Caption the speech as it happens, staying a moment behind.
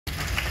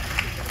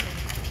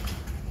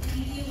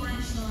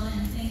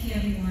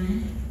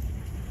everyone.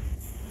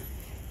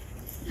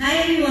 Hi,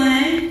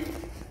 everyone.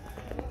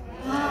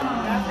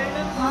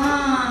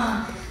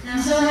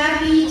 I'm so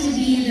happy to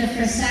be in the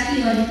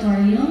Frassati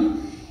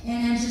Auditorium,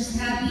 and I'm just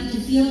happy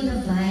to feel the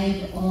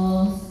vibe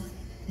of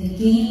the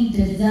game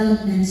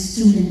development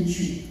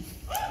studentry.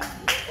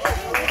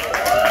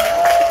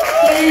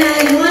 Can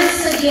I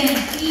once again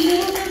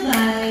feel the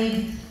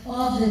vibe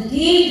of the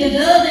game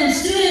development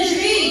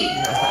studentry?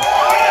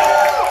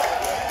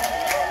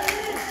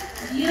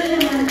 Yun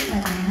naman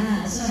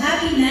pala. So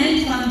happy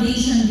 9th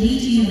Foundation Day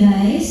to you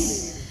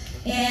guys,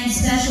 and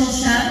special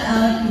shout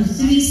out to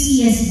 3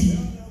 CSB.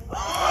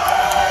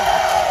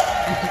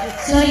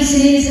 Sorry,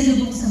 sa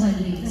lubog sa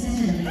holiday.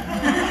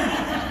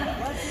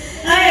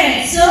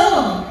 Alright, so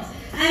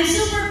I'm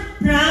super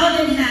proud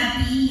and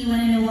happy. You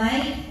wanna know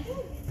why?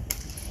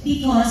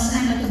 Because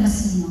I'm a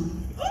Tomasino.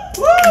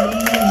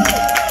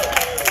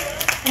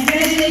 I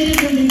graduated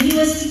from the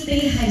UST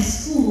High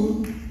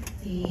School,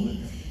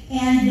 okay,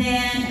 and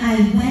then I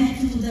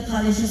went to the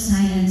College of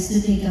Science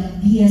to take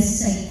up BS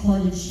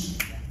Psychology.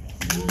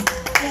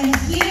 And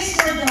here's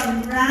for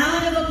the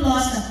round of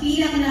applause, the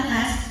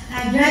pinakalakas.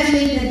 I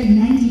graduated in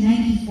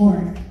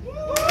 1994.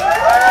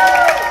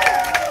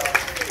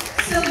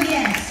 So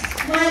yes,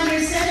 while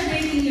you're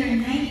celebrating your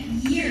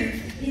 9th year,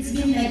 it's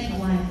been like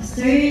what,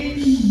 30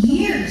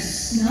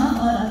 years,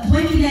 no?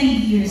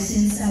 29 years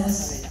since I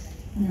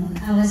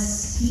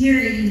was here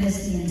in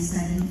UST and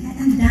studying.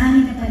 Ang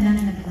dami na palang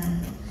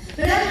nagbago.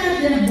 But I'm not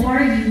gonna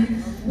bore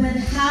you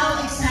with how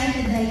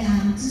excited I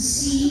am to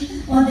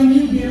see all the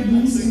new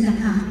buildings in the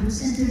campus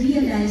and to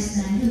realize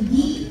na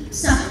hindi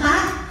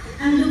sapat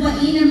ang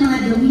lupain ng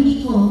mga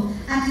Dominico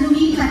at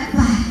lumipat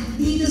pa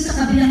dito sa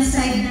kabilang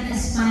side ng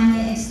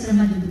Espanya,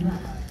 Extremadura.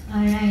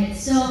 Alright,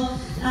 so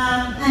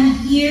I'm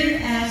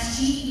here as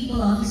Chief People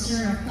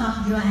Officer of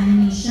Top Draw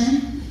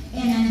Animation,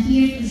 and I'm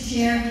here to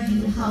share with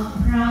you how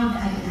proud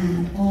I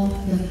am of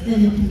the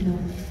Filipino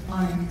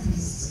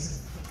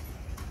artists.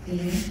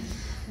 Okay?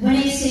 When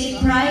I say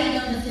pride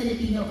of the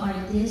Filipino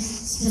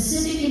artists,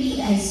 specifically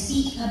I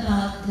speak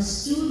about the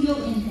studio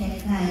in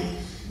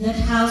Tecay that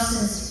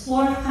houses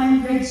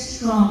 400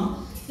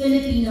 strong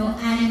Filipino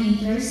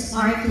animators,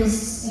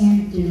 artists,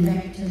 and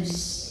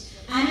directors,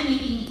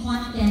 animating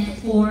content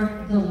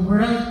for the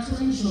world to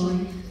enjoy,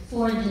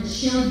 for the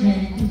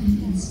children to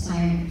be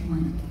inspired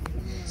on.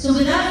 So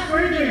without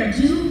further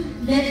ado,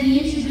 let me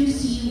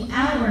introduce to you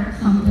our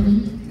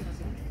company,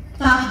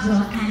 Top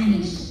Draw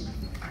Animation.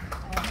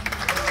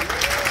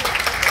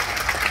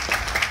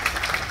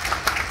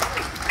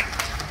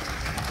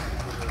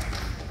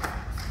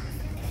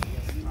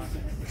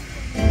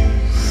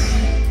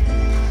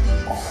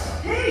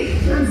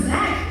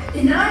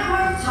 And I'm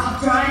part of Top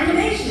Draw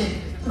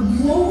Animation, a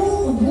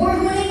global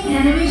award-winning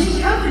animation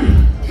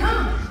company.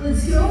 Come,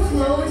 let's go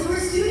flow into our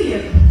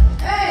studio.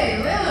 Hey,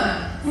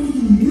 Layla,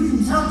 anything new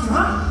from Top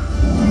Draw?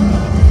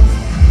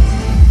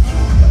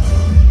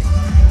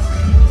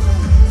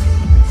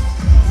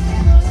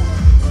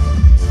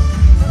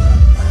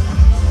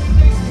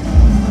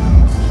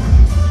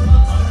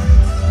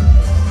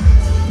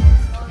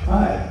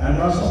 Hi, I'm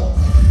Russell.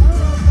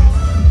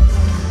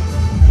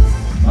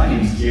 My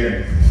name's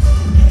Jared.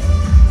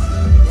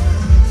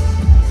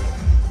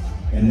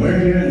 And we're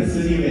here in the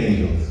City of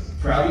Angels,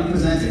 proudly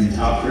presenting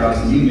Top Draw's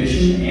new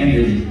mission and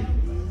vision.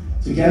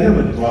 Together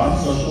with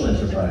Bronx Social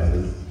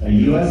Enterprises, a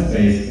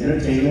US-based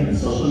entertainment and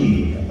social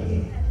media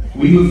company,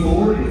 we move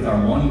forward with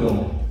our one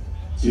goal: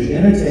 to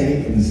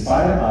entertain and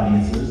inspire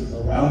audiences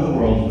around the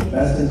world with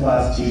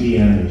best-in-class 2D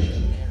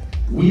animation.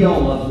 We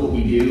all love what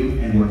we do,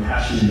 and we're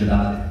passionate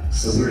about it,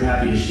 so we're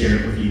happy to share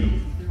it with you.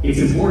 It's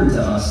important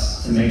to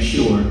us to make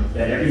sure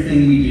that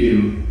everything we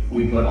do,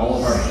 we put all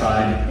of our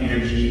pride,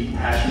 energy,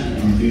 passion,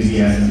 and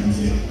enthusiasm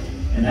into.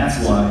 And that's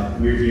why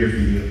we're here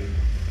for you.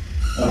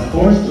 Of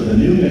course, with a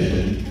new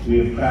mission, we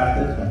have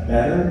crafted a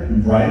better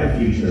and brighter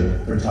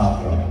future for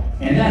Top Draw.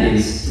 And that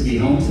is to be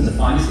home to the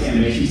finest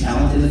animation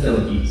talent in the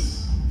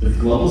Philippines, with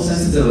global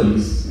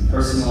sensibilities and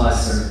personalized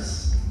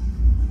service.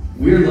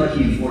 We're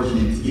lucky and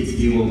fortunate to get to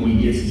do what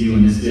we get to do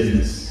in this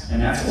business,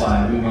 and that's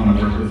why we want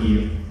to work with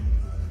you.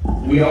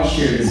 We all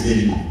share this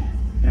vision,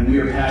 and we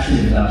are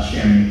passionate about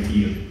sharing it with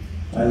you.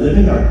 By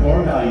living our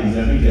core values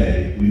every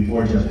day, we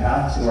forge a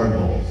path to our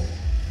goals.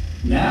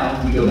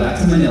 Now, we go back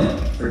to Manila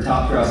for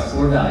Top Draw's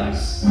core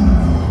values. The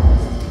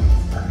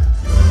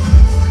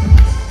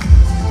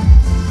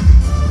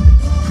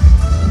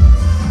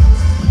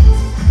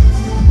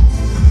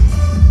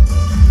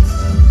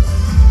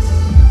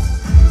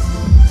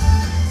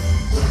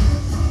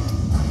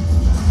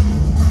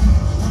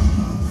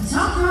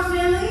Top Draw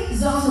family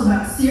is also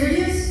about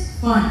serious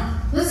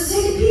fun. Let's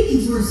take a peek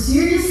into our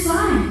serious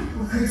side,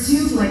 where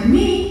cartoons like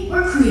me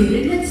are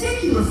created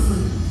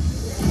meticulously.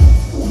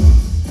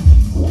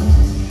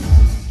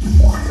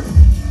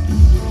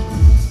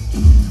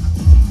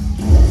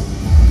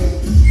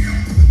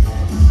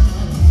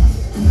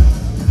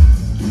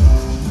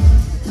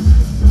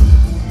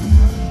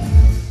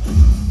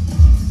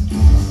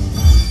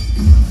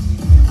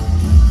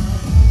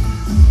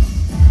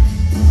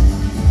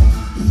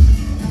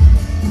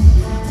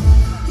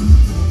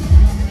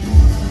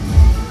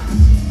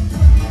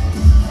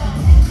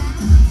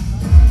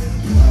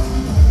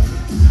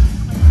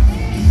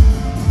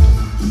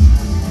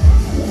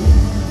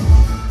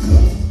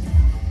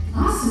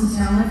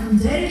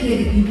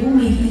 dedicated people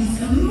make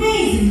these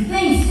amazing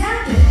things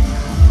happen.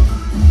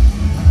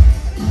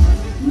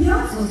 We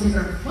also take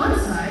our fun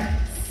side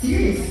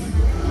seriously.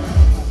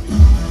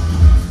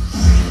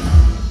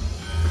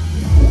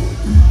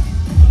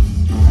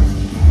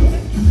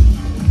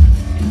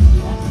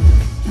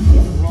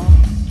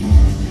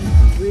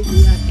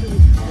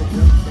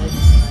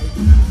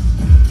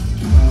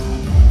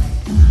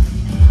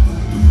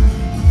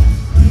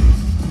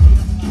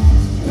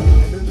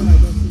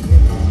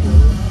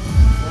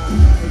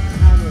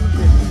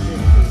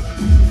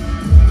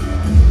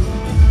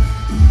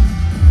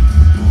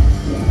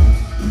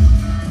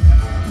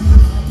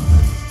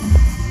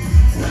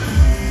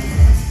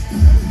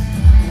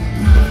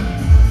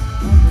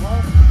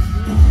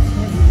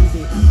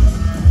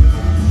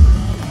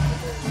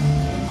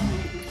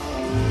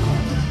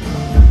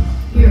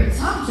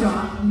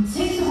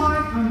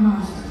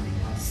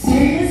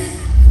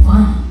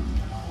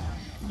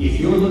 If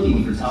you're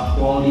looking for top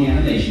quality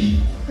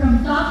animation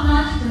from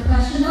top-notch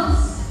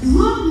professionals,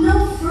 look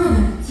no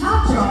further.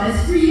 Top Draw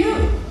is for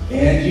you.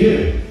 And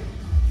you.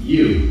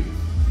 You.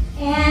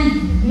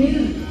 And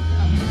you.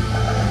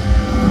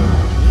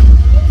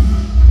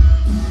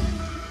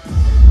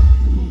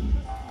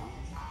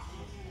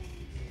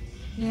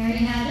 There you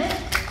have it.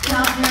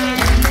 Top Draw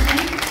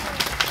Design.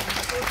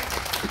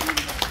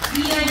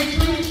 We are the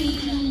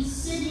 2018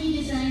 Sydney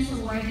Designs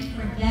Awardee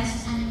for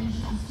Best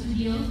Animation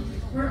Studio.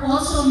 We're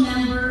also a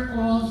member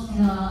of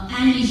the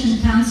Animation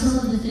Council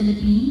of the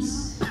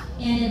Philippines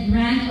and a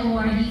grant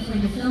awardee for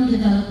the Film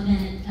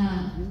Development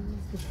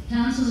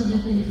Council of the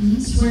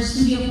Philippines. We're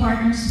studio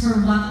partners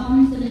for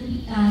Wacom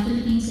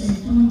Philippines and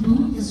Toon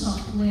Boom, the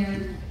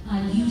software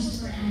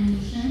used for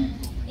animation.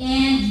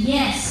 And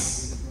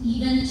yes,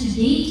 even to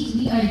date,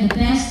 we are the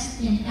best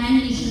in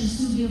animation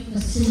studio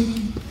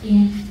facility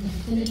in the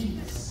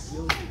Philippines.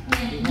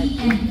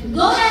 And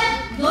go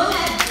ahead.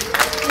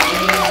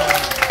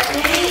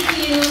 Thank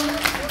you.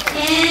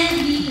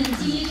 And we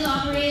continue to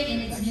operate, and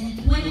it's been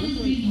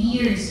 23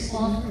 years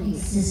of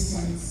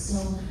existence.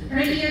 So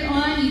earlier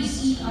on, you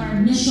see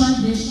our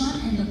mission, vision,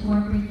 and the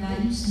corporate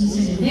values. These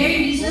are the very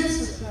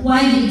reasons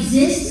why we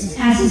exist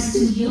as a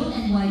studio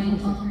and why we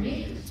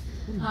operate.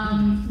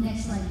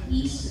 Next slide,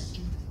 please.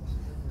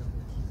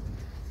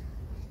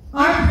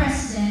 Our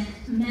president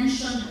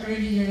mentioned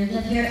earlier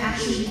that we're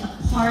actually a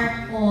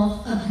part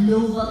of a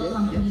global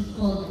company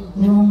called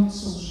Grown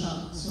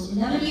Social. So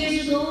 11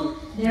 years ago,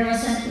 there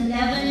was an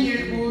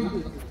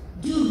 11-year-old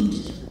dude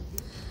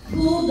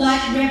who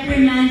got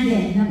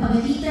reprimanded.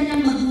 Napagalitan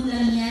ng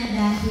magulang niya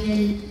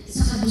dahil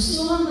sa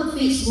kagustuhan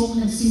mag-Facebook,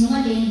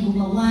 nagsinungaling,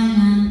 gumawa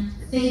ng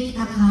fake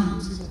account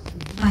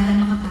para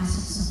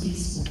makapasok sa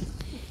Facebook.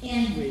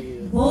 And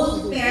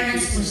both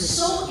parents were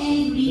so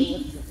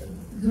angry,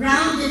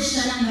 grounded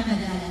siya ng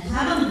matagal. At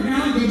habang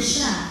grounded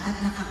siya at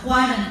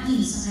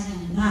naka-quarantine sa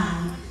kanyang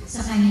bahay,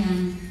 sa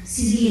kanyang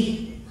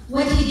silid,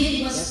 what he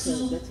did was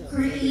to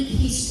create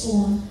his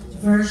own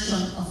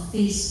version of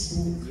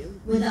Facebook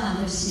with the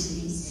other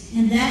siblings.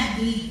 And that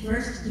gave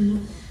birth to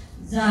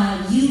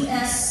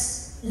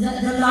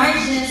the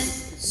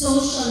largest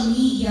social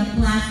media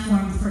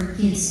platform for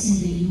kids in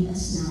the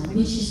US now,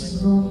 which is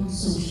Grown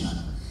Social.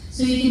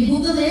 So you can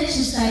Google it,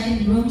 just type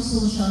in Grown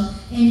Social,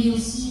 and you'll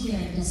see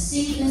there the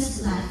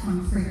safest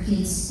platform for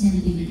kids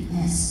in the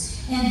US.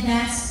 And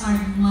that's our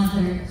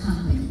mother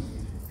company.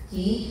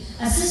 Okay?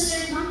 A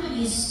sister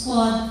company is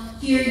called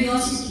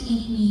Curiosity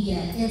Inc. Media.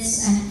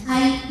 It's an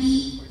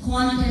IP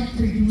content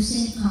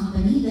producing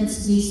company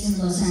that's based in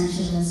Los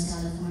Angeles,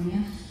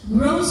 California.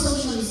 Grown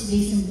Social is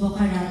based in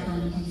Boca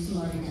Raton in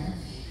Florida.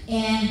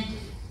 And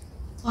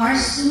our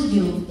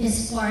studio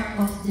is part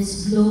of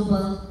this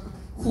global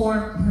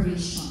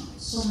corporation.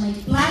 So may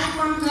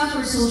platform ka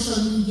for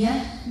social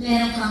media,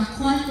 meron kang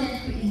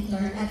content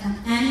creator at ang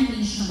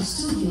animation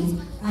studio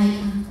ay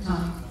ang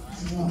Top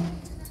Draw.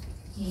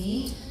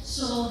 Okay?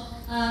 So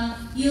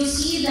you'll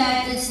see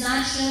that it's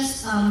not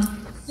just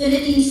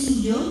Philippine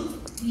studio.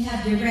 We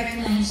have direct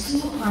lines to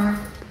our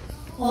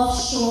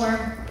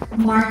offshore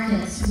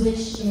markets,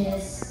 which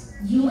is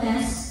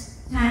US,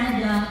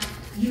 Canada,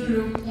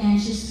 Europe,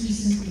 and just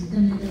recently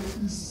the Middle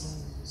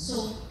East.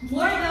 So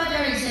more about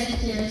our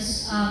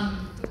executives.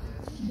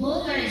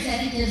 Both our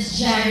executives,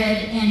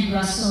 Jared and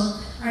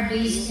Russell, are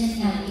based in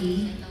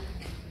LA.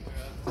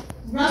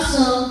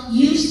 Russell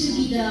used to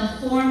be the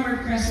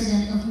former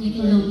president of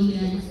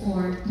Nickelodeon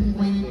for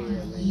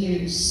 20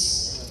 years.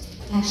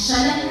 At siya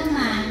lang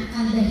naman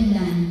ang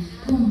dahilan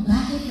kung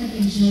bakit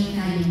nag-enjoy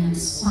tayo ng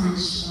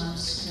SpongeBob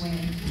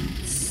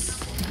SquarePants.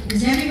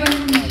 Does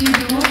everyone hear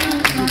the whole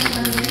of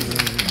SpongeBob?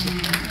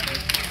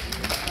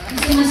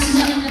 Kasi mas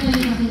naman na ba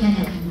yung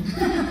makilala natin?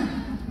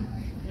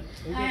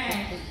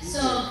 Alright,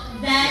 so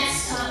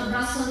that's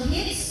Russell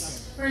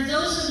Hicks. For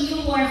those of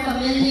you who are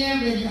familiar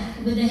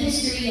with the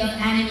history of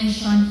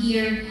animation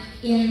here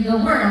in the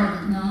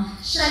world, no,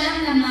 siya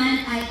lang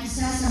naman ay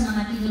isa sa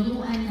mga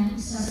tinuruan ng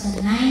isa sa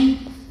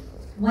 9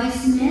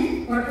 wise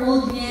men or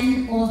old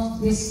men of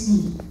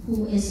Disney,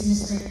 who is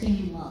Mr.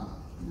 Kimball.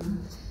 No?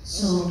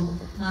 So,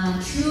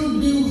 true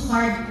blue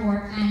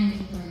hardcore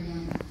animator yan.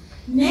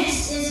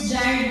 Next is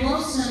Jared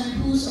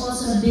Wolfson, who's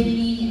also a big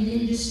name in the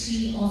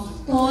industry of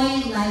toy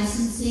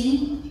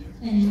licensing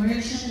and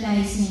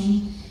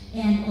merchandising,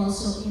 and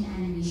also in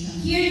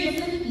animation. Here in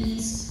the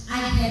Philippines, I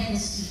head the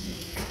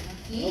studio.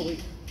 Okay?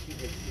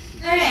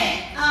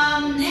 Alright,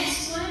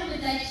 next one,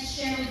 we'd like to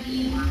share with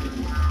you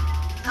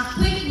a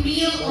quick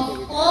reel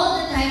of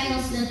all the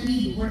titles that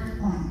we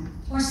worked on,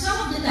 or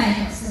some of the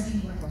titles that we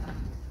worked on.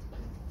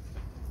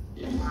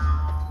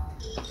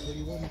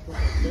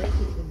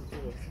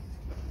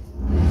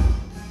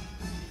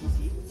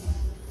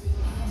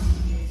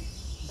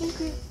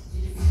 Okay.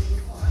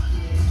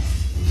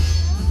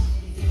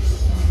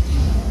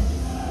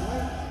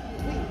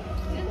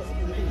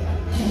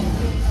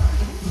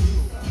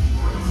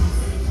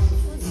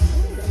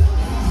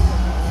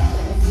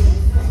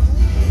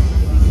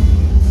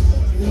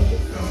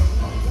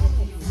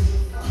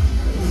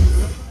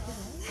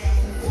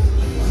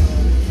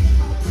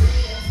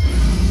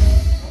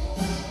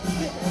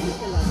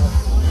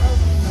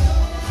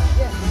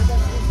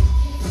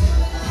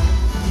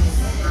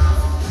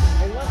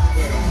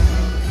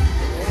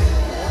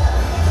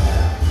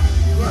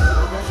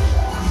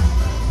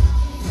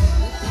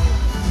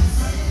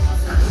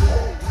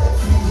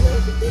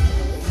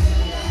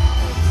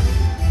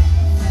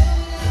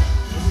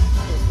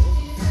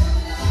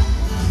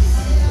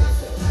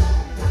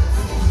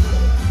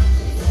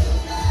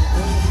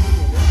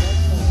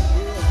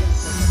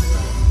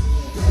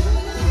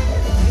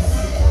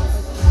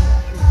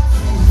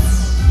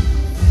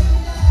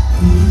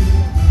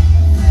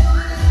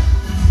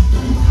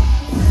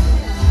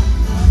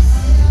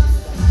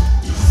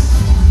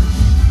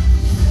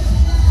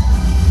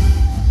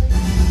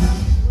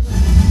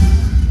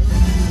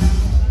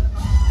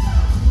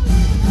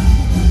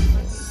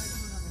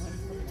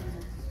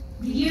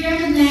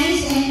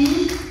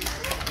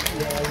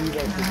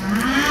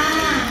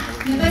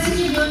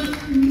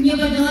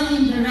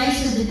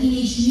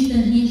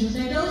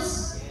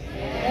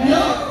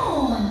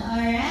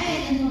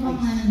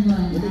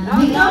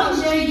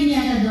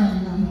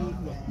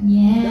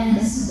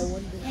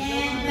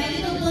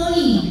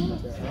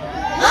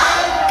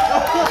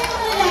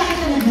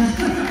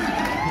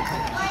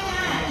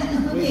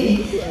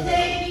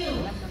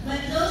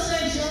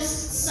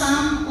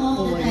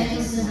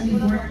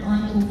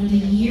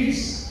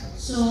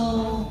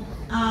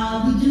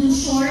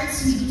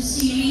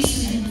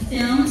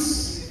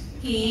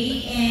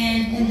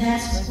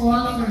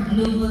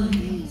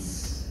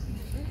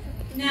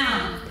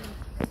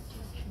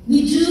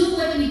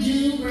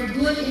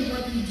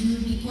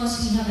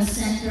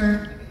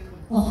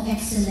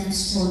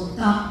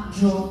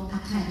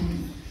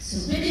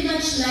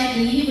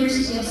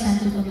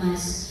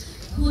 Tomas,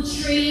 who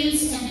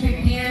trains and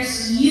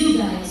prepares you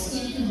guys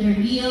into the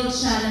real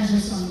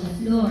challenges on the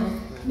floor.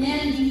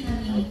 Meron din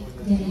kami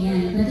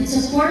ganyan. That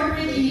is a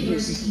corporate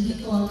university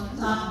we call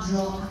Top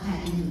Draw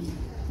Academy.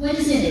 What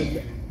is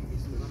it?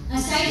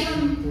 Aside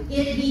from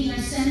it being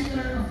our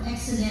center of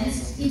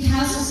excellence, it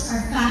houses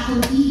our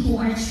faculty who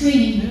are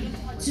trained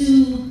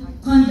to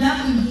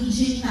conduct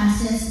engaging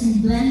classes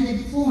in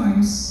blended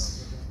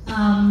forms,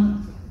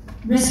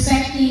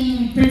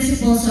 respecting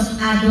principles of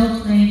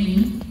adult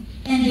learning,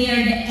 and they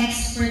are the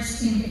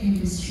experts in the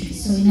industry.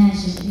 So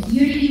imagine, if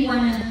you really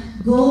want to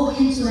go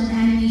into an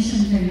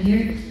animation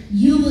career,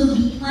 you will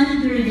be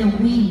under the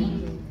wing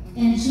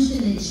and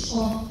tutelage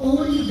of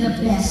only the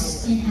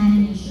best in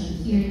animation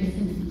here in the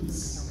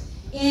Philippines.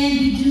 And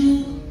we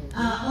do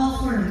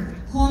offer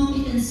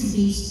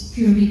competency-based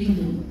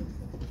curriculum.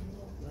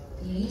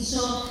 Okay,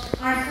 so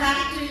our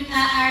faculty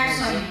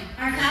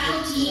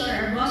or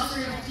our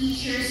roster of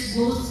teachers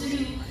go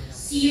through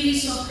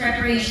series of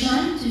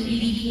preparation to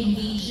really be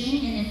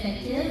engaging and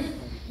effective.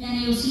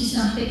 And you'll see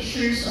some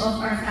pictures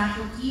of our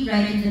faculty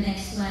right in the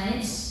next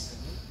slides.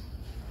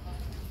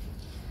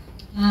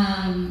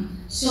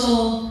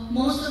 So,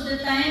 most of the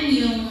time,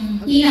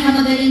 yung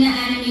pinakamagaling na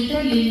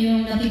animator, yun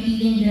yung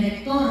napipiling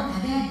director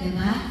agad,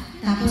 diba?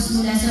 Tapos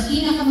mula sa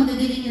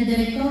pinakamagagaling na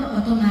director,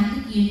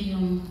 automatic yun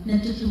yung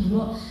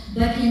natuturo.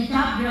 But in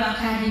Top Draw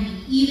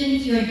Academy, even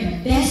if you're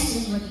the best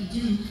in what you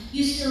do,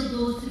 you still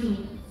go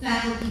through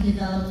faculty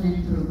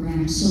development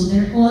programs. So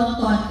they're all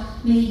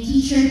taught. May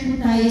teacher po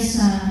tayo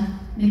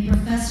may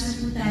professor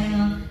po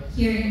tayo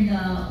here in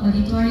the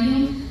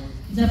auditorium.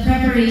 The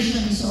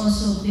preparation is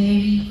also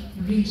very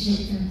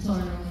rigid and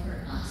thorough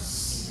for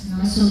us.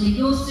 So they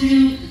go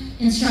through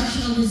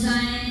instructional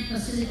design,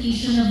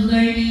 facilitation of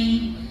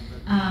learning,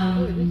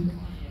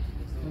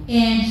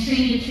 and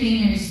train the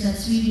trainers.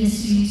 That's really a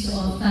series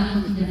of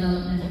faculty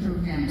development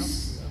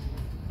programs.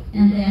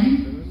 And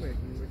then,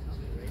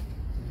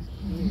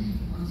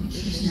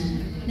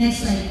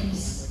 next slide,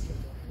 please.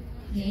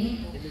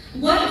 Okay.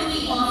 What do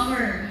we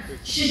offer?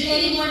 Should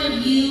any one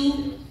of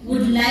you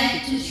would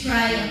like to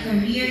try a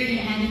career in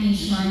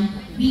animation,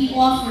 we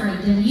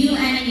offer the new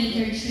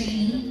animator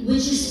training,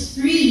 which is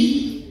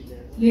free.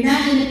 You're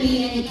not going to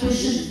pay any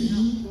tuition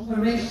fee or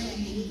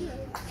registration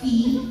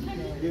fee.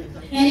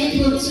 And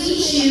it will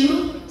teach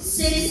you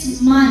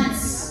 6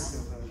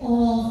 months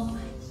of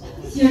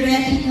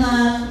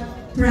theoretical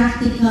practice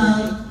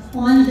practical,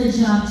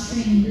 on-the-job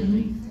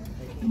training,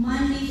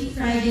 Monday to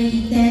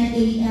Friday, 10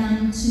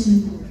 a.m.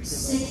 to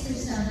 6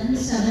 or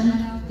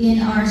 7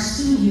 in our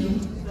studio,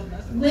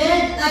 with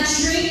a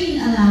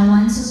training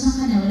allowance. So, saan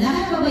ka na? Wala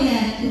ka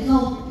babayaran,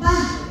 ikaw pa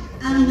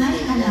ang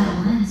may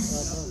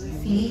allowance.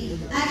 Okay?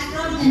 At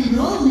from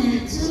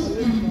enrollment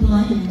to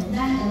employment,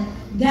 dahil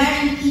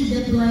guaranteed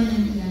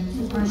deployment yan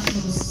to our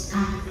shows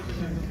after.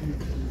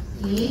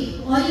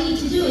 Okay? All you need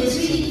to do is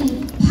really to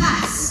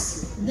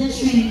pass the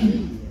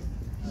training.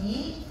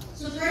 Okay?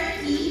 So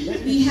currently,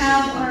 we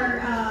have our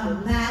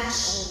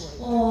batch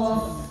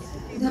of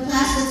the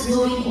class that's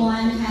going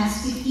on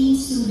has 15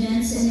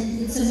 students,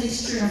 and it's a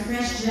mixture of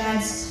fresh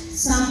grads.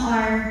 Some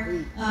are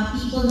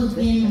people who've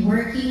been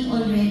working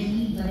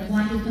already but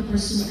wanted to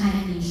pursue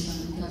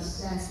animation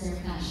because that's their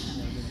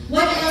passion.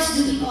 What else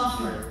do we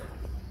offer?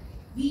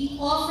 We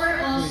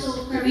offer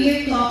also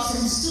career talks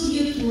and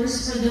studio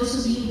tours for those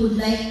of you who would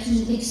like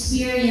to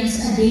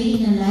experience a day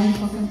in the life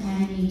of an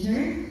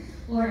animator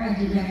or a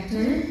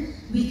director.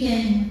 We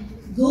can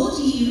go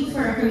to you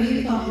for a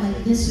career talk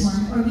like this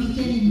one, or we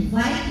can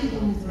invite you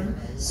over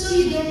so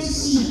you get to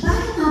see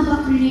paano nga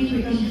ba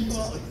create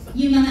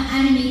yung mga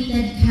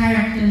animated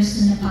characters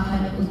na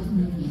napapanood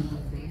ninyo.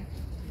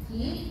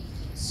 Okay?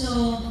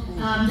 So,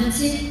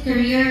 that's it,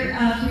 career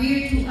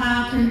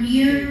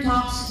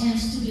talks and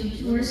studio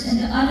tours. And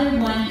the other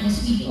one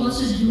is we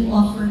also do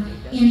offer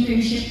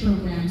internship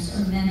programs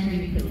or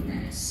mentoring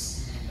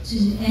programs to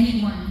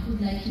anyone who'd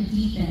like to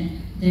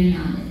deepen their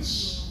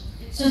knowledge.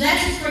 So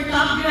that's it for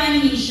Top Draw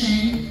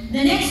Animation.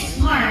 The next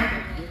part,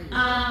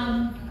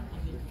 I'll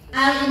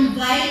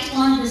invite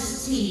on the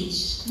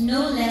stage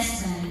no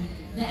less than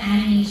the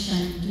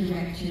animation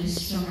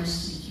directors from our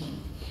studio.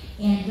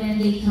 And when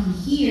they come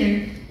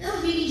here,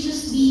 it'll really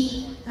just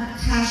be a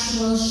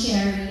casual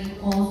sharing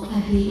of a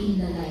day in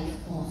the life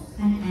of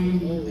an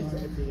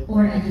animator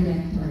or a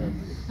director.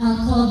 I'll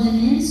call them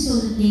in so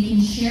that they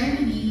can share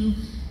with you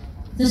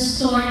the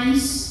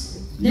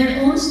stories,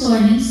 their own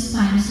stories,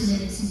 paano sila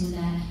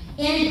nagsimula.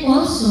 And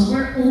also,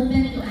 we're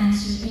open to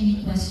answer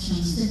any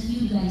questions that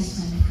you guys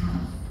might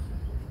have.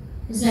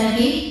 Is that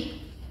okay?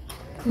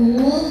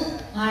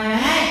 Cool?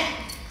 Alright.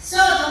 So,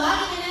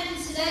 tawagin na natin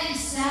sila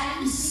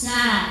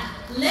isa-isa.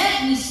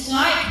 Let me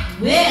start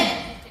with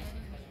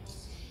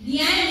the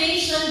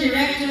animation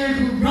director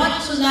who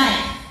brought to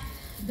life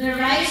the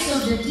rise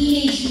of the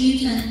Teenage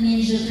Mutant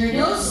Ninja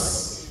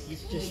Turtles.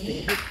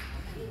 Okay.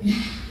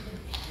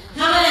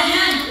 How about a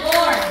hand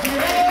for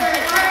director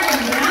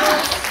Arthur Brown?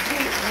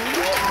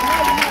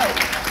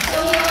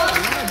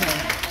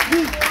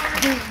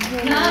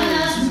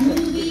 Last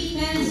movie,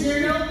 Pen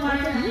Zero,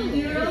 Part-Time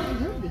Hero.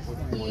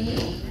 Okay.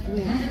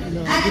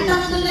 At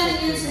tatlo lang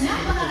yan sa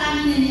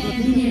napakarami na niya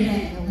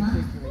dinirect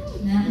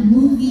na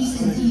movies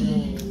and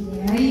TV.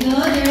 There you go,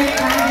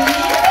 Director Arvin.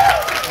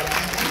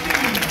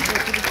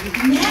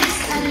 Next,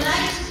 I'd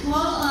like to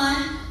call on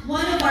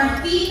one of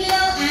our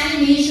female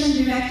animation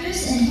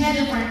directors and head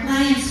of our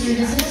client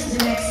services,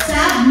 Direct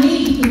Sab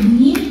May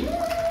Kunin.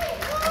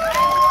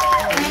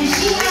 And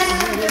she has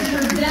under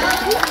her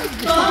belt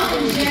Tom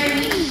and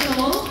Jerry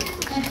show,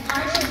 and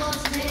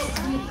Archibald's next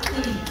big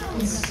thing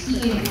is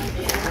here.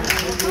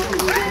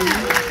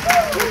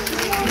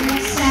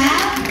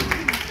 Sab.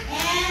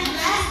 And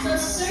last but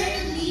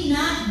certainly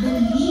not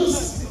the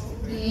least,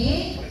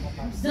 okay,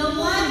 the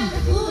one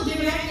who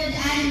directed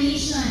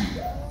animation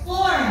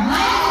for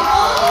My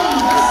Only,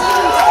 the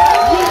series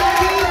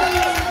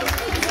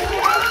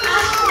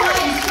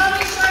Asteroids,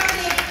 Strawberry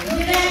Shortcake,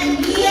 Direct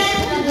Lian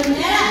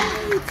Lagunera.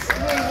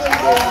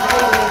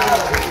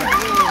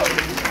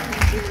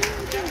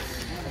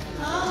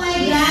 Oh my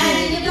God,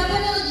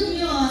 napapanood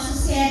nyo sa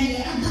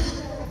serye.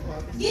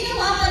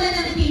 Ginawa pala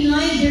ng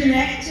Pinoy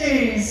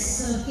directors.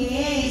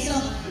 Okay, so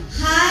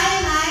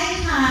hi.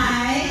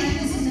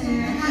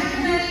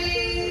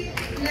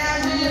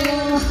 Love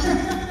you.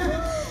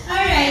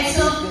 Alright,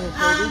 so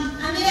I'm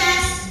gonna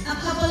ask a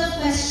couple of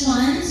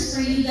questions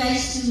for you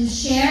guys to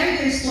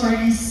share your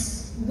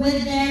stories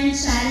with them,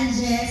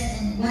 challenges,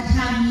 and what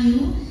have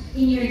you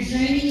in your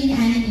journey in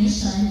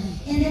animation.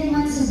 And then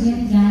once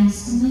again, guys,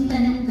 kung may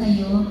tanong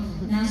kayo,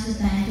 now's the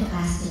time to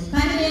ask it.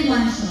 Paano yung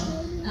Giorgio?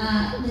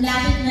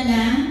 Nilapit na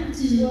lang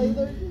to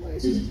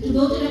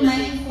go to the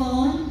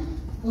microphone.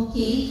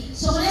 Okay.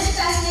 So kung nasa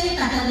taas kayo,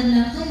 tatalon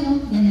lang kayo.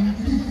 Ganun.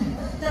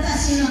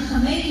 Tataas yun ang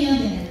kamay niyo.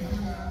 Ganun.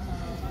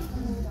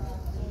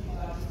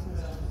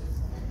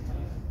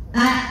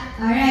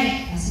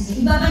 Alright.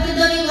 Sige. Ibabato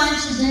daw yung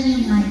Giorgio dyan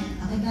yung mic.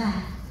 Okay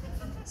ba?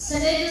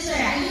 Salay nyo, sir.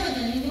 Ayun.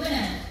 Ayun mo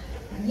na.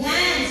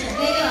 Yan, sir.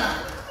 Kayo.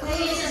 Kayo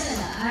yung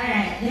sasala.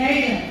 Alright. There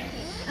you go.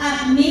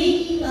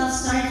 Maybe I'll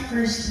start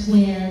first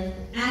with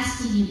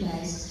asking you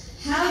guys,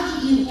 how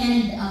did you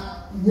end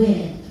up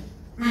with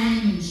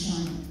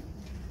animation?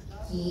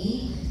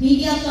 Okay.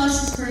 Maybe I'll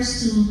toss it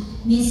first to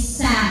Miss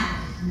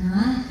Sam.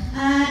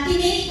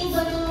 Tinake mo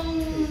ba itong,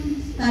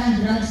 parang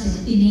drugs,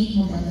 tinake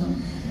mo ba ito?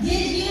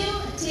 Did you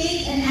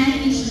take an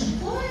animation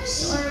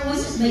course or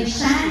was it by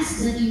chance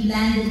that you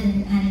landed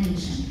in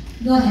animation?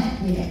 Go ahead,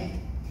 Pier.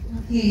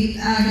 Hey,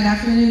 good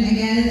afternoon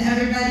again,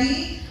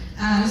 everybody.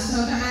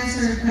 So to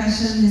answer your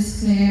question, Ms.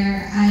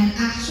 Claire, I'm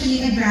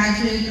actually a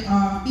graduate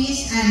of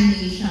Peace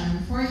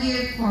Animation,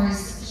 4-year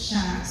course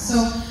siya.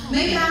 So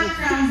may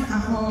background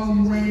ako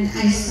when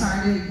I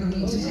started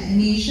going to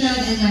animation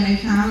and when I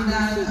found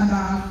out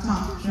about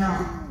Top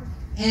Draw.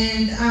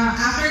 And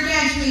after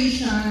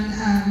graduation,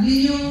 yun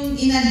yung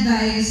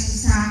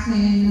in-advise sa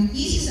akin ng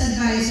thesis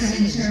advisor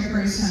and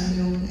chairperson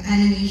yung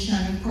animation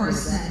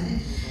course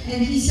namin.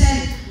 And he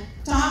said,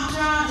 Top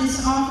Draw is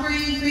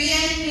offering free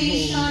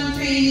animation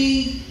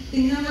training.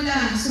 Tingnan mo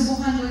lang,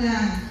 subukan mo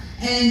lang.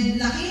 And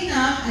lucky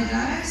enough, I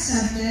got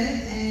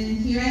accepted, and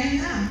here I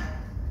am now.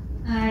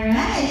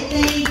 Alright,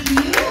 thank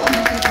you.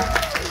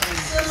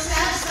 So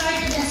Sam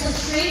started as a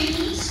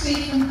trainee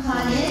straight from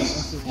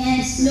college,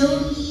 and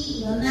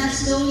slowly, well not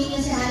slowly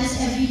kasi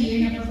halos every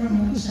year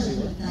na-promote siya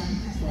to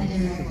become a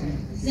director.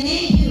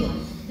 Thank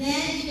you.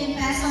 Then you can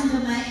pass on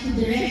the mic to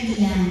Direct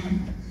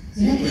Lian.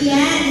 Direct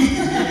Lian!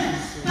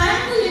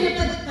 Paano yun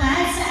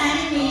napagpad sa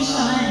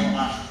animation?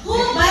 Who,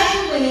 by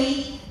the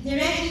way,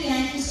 Direct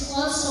Lian is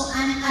also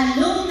an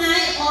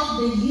alumni of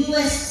the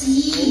UST.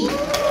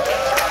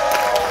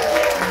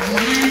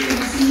 Yan,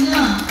 kung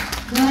sino.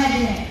 Go ahead,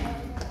 Direct.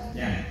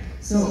 Yan.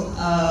 So,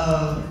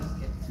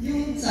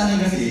 yung sa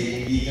akin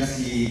kasi, hindi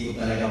kasi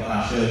ko talaga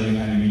passion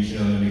yung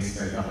animation,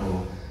 expert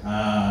ako.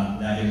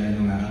 Dahil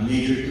ano nga,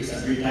 major ko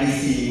sa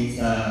advertising,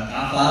 sa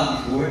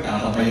CAPA before,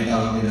 CAPA pa yung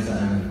tawag nila sa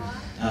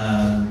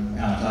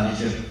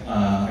College of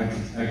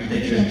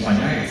Architecture and Fine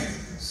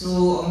Arts.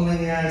 So, ang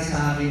nangyari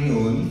sa akin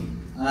noon,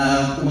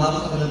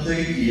 umabot ako ng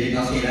 3rd year,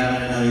 tapos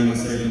kailangan na namin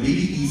mag-start ng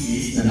baby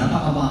thesis na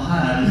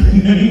napakamahal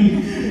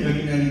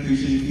ng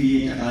tuition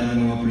fee at saka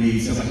ng mga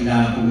projects. So,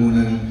 kailangan ko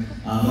munang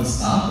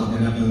mag-stop,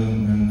 maghanap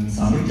ng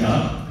summer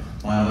job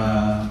para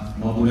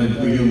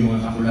mapunan ko yung mga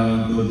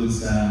kakulangan ko doon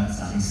sa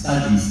aking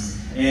studies.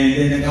 And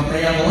then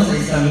nag-apply ako sa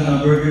isang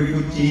burger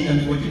food chain.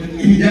 Unfortunately,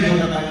 hindi ako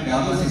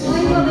natanggap kasi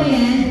sobrang...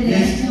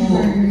 Yes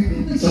po.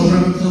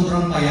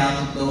 Sobrang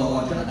payatot daw ako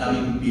at saka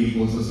daming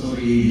people. So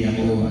sorry,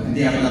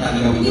 hindi ako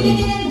natanggap doon. Hindi ka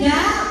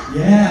tinanggap?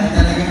 Yeah,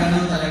 talagang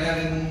ako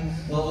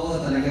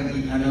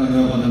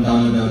ng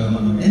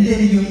down. And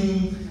then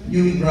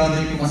yung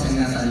brother ko kasi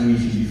nasa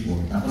animation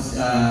before. Tapos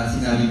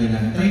sinabi niya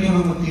na, try mo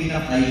rin mag-clean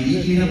up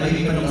ID. Clean up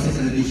ID pa naman kasi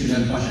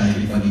traditional pa siya,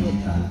 hindi pa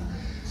digital.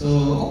 So,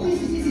 okay,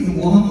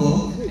 sinubuhan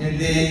ko. And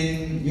then,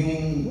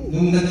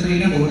 nung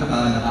nag-train ako,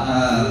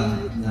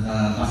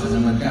 nakapasa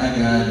naman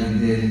kaagad. And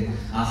then,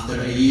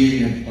 after a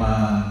year,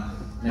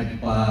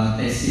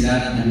 nagpa-test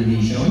sila ng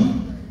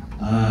animation.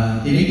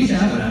 Tinig ko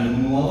siya, wala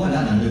nang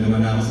mawawala, nandun naman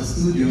ako sa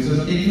studio. So,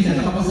 nung tinig ko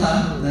siya,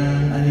 nakapasa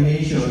ng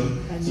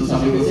animation. So,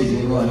 sabi ko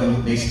siguro,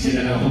 next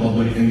year na ako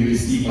babalik ng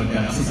UST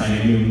pagka kasi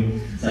sayang yung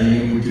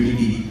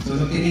opportunity. So,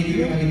 nung tinig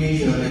ko yung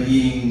animation,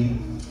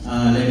 naging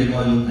level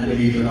 1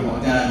 animator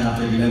ako agad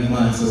after ilang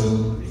months. So,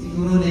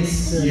 siguro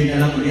next year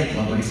na lang ulit,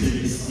 babalik sa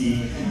UST.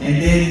 And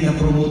then,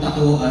 na-promote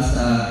ako as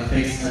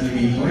effects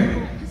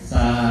animator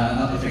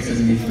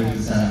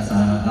sa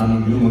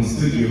aming lumang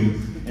studio.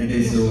 And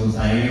then, so,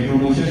 sayang yung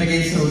promotion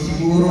again. So,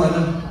 siguro,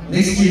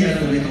 next year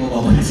na ulit ako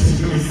babalik sa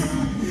UST.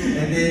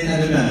 And then,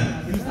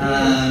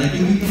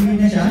 nag-tuloy-tuloy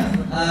na siya.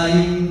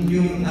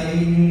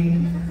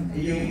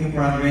 Yung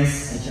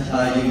progress at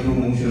saka yung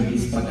promotion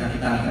is pag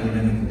nakita ka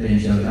nila ng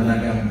potential,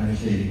 talagang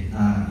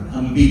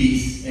ang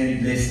bilis,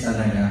 endless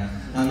talaga.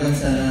 Hanggang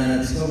sa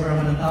na-discover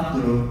ako ng Top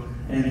Draw,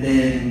 and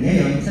then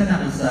ngayon, isa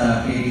na ako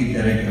sa creative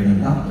director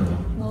ng Top Draw.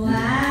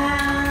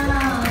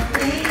 Wow!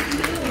 Thank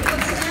you!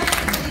 Pag sinabi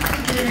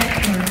creative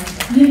director,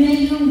 yun na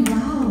yung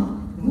wow!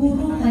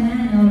 Guro ka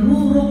na,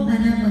 rurok ka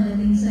na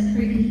pagdating sa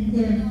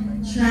creative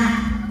track.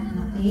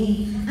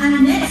 Okay.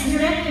 Ang next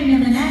director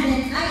naman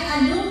natin ay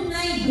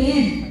alumni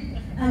din.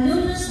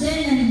 Alumnus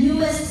din ng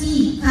UST,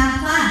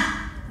 CAPA.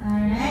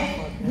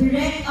 Alright.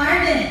 Direct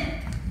Arvin.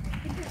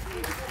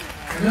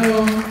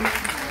 Hello.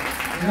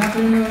 Good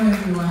afternoon,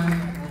 everyone.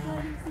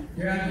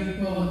 Graduate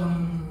po ako ng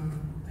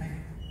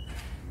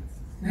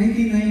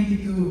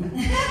 1992.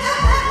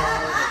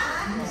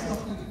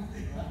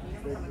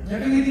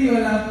 Definitely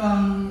wala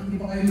pang, hindi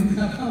pa kayo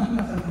magkakaroon.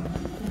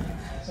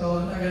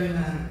 So, tagal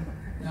na.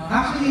 Now,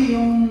 actually,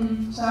 yung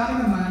sa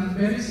akin naman,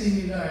 very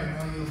similar,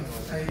 no? Yung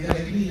kay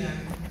Direct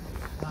Lian.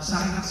 Sa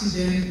akin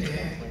aksidente,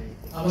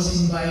 I was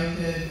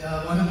invited,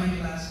 one of my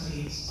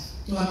classmates,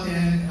 to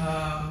attend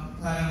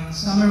parang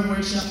summer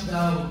workshop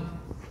daw.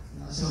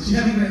 So,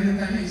 siyempre, nung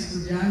kami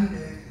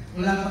estudyante,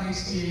 wala pang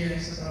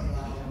experience sa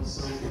trabaho.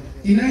 So,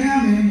 tinry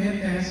namin,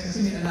 may test,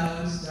 kasi may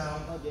allowance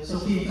daw.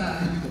 So,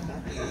 kita.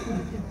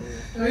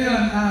 So,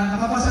 yun,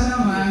 nakapasa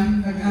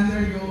naman,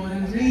 nag-undergo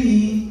ng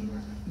training.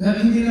 Dahil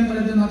hindi lang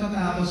pala doon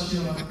matatapos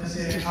yun,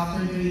 kasi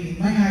after training,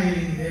 may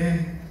hiring din.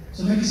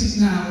 So,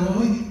 nag-isip na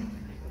ako,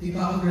 di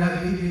pa ako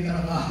graduate, may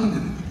trabaho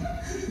na.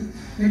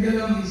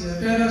 Nagdalawang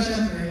isa. Pero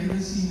syempre,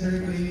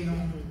 consider ko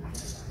yung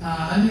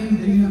ano yung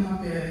dream ng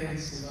mga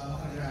parents, di ba,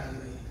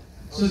 makagraduate.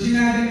 So,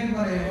 dinari ko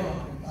pareho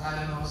kung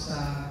paano ako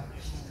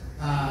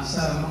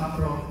sa mga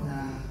prof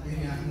na yun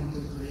nga,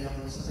 magtutuloy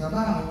ako sa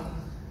trabaho.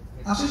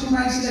 Actually,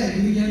 kumain sila eh.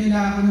 Binigyan nila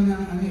ako ng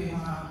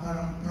mga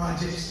parang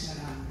projects na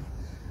lang.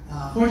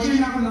 Fourth year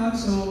na ako noon,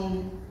 so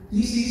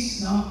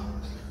thesis, no?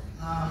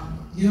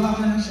 Ginawa ko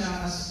na lang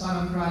siya as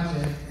parang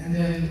project. And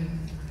then,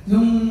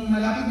 nung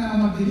malapit na ako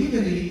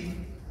mag-delivery,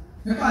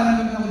 nagpaalam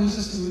naman ako doon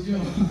sa studio.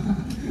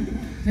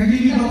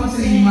 Nag-leave ako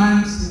 3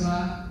 months, di ba?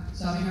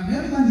 Sabi nga,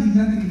 meron ba leave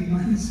na 3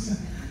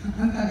 months?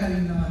 Ang tagal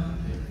naman.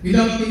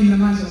 Without pay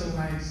naman, so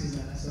kumain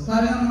sila. So,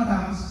 para lang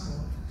matapos ko.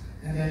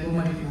 And then,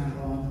 bumalik na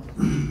ako.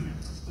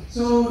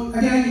 So,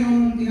 again,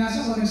 yung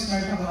pinasok ko,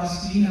 nag-start ako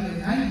as cleanup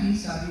and IV,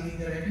 sabi ni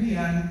directly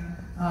yan.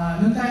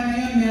 Noong time na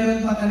yun, meron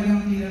pa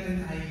talagang cleanup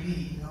and IV.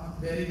 No?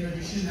 Very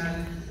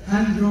traditional,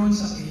 hand-drawn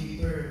sa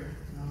paper.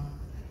 No?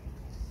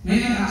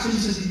 Ngayon,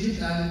 actually sa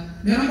digital,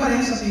 meron pa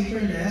rin sa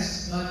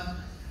paperless, but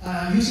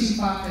using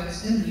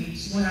pockets and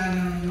reeds, wala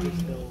nang yung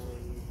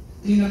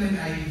cleanup and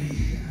IV.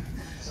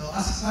 So,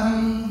 as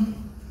parang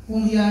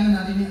kung iyan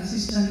natin yung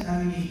assistant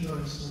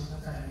animators.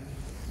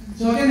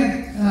 So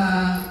again,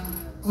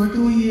 for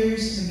 2 years,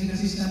 naging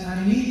assistant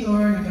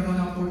animator, nagkaroon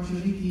ng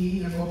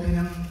opportunity, nag-open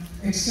ng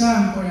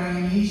exam for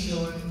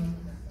animation.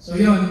 So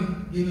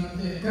yun, yun ang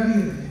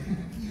career.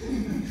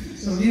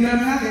 So dinram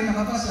natin,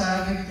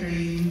 nakapasa,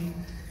 nag-train,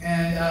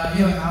 and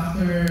yun,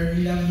 after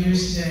ilang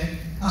years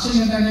din,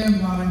 actually yung tayo yung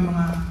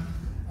mga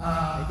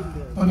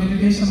familiar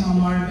kayo sa mga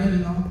Marvel,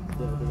 no?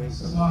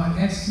 Sa mga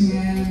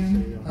X-Men,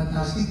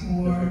 Fantastic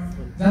Four,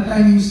 that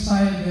time yung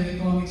style, very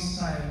comic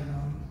style,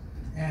 no?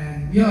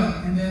 And yun,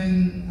 and then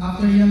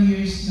after ilang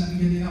years,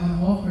 nabigyan din ako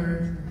ng offer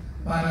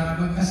para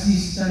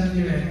mag-assistant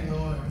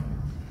director.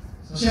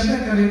 So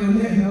syempre, career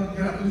ulit, no?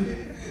 Career ulit.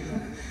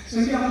 So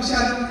hindi ako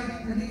masyadong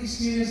naging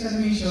experience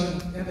animation,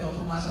 ito,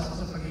 pumasok ako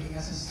sa pagiging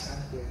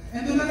assistant.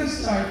 And doon na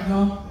nag-start,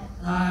 no?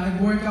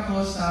 Nag-work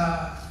ako sa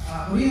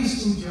Korean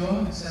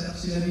studio, nag-set up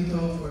sila dito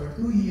for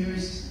 2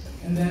 years,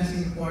 and then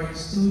Singapore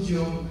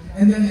studio,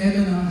 and then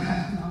eto na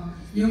no?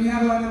 Yung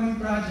ginagawa namin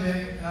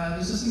project,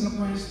 doon sa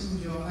Singapore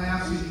studio, ay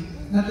actually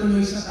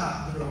natuloy sa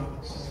top draw.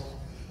 So,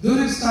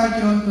 doon nag-start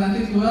yun,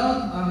 2012,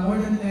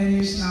 more than 10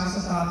 years na ako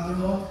sa top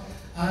draw,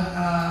 at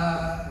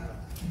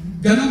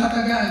ganun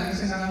katagal,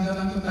 kasi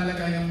naramdaman ko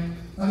talaga yung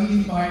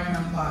magiging part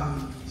ng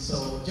family.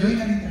 So, join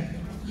na rin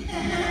tayo.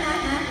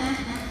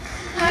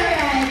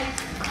 Alright.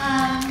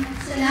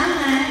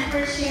 Salamat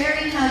for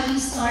sharing how you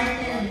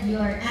started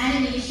your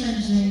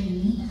animation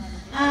journey.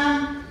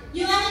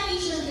 Yung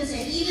animation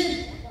kasi,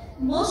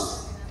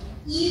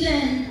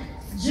 even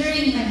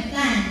during my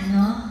time,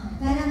 no?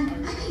 Parang,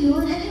 ano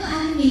yun? Ano yung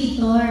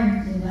animator?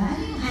 Diba?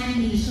 Ano yung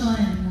animation,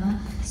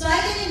 no? So I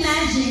can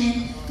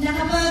imagine na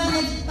kapag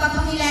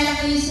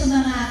nagpapakilala kayo sa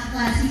mga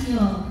klase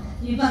nyo,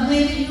 yung pag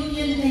may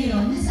reunion kayo,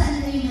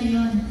 nasaan kayo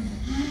ngayon?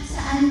 Sa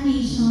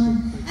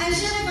animation. I'm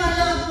sure may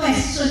follow-up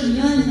question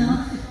yun,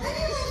 no? Ano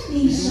yung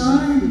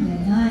animation?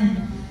 Ganon.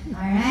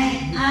 Alright.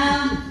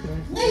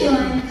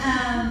 Ngayon,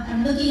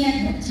 I'm looking at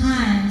the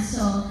time.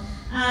 So,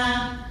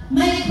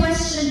 my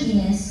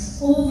question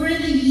is, over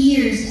the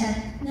years,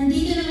 at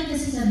nandito naman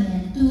kasi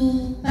kami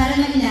para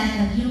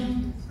mailatag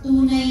yung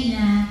tunay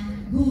na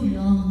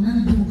gulong ng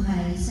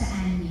buhay sa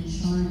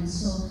animation.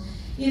 So,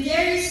 if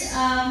there is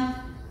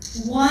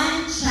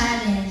one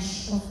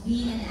challenge of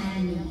being an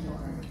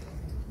animator,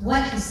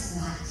 what is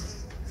that?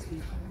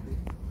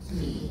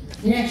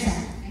 Director.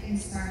 I can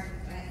start.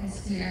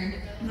 That's clear.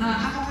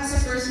 Ako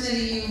kasi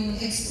personally, yung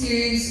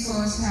experience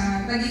ko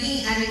sa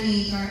pagiging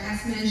animator,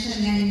 as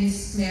mentioned nga ni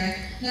Ms.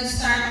 Claire,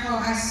 nag-start ako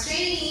as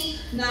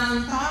trainee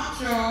ng Top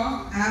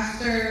Draw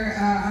after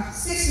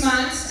 6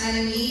 months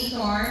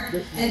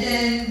animator, and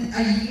then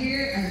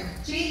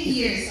 3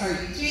 years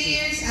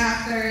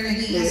after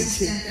naging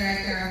assistant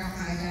director ako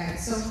kagad.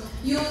 So,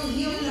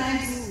 yung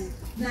life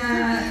na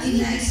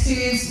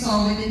ina-experience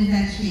ko within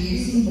that 3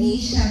 years, hindi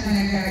siya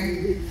talaga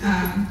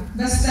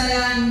basta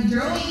lang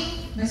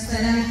drawing, basta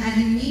lang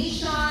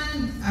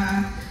animation,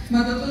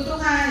 matututo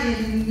ka,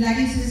 yung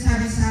laging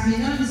sinasabi sa amin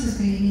noon sa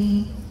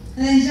training.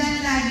 Nandiyan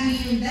lagi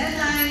yung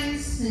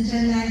deadlines,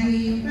 nandiyan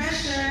lagi yung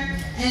pressure,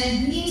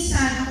 and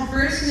minsan ako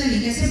personally,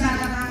 kasi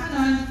bata pa ako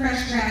noon,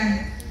 fresh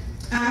grad,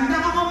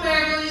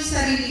 nakakompare ko yung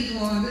sarili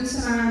ko dun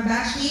sa mga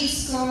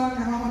batchmates ko,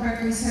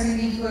 nakakompare ko yung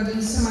sarili ko dun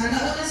sa mga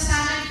nauna sa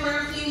akin for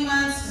a few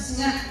months, kasi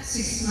nga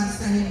 6 months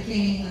na yung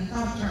training ng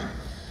Top Draw.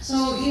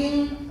 So,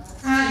 yung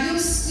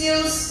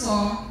skills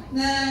ko,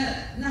 na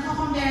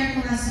nakakompare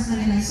ko na sa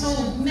kanila.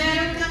 So,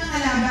 meron kang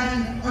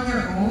kalaban on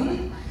your own,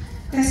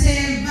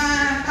 kasi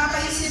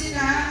mapapaisip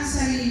ka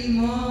sa sarili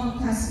mo,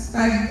 kasi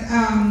pag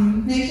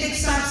may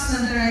fix-ups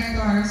ng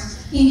directors,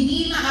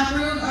 hindi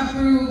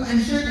ma-approve, I'm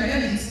sure kayo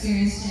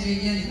na-experience nyo rin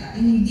yan,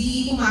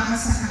 hindi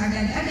pumakasa ka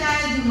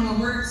agad-agad yung mga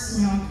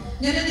works nyo.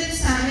 Ganun din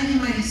sa amin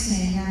yung mga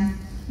eksena.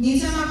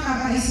 Minsan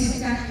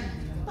mapapaisip ka,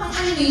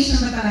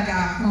 pang-animation ba talaga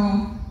ako?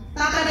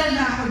 Tatagal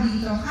ba ako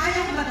dito? Kaya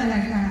ko ba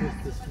talaga?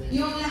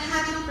 Yung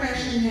lahat ng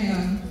pressure na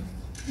yun,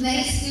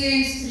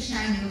 na-experience ko siya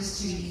in those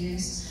 3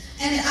 years.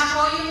 And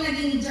ako yung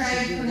naging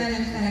drive ko na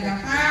lang talaga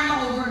para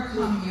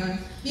ma-overcome yun.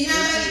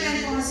 Binabalikan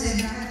ko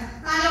kasi,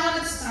 paano ako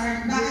nag-start?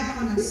 Bakit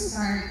ako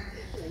nag-start?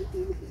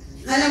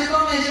 Alam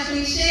ko, medyo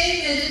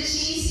cliche, medyo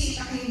cheesy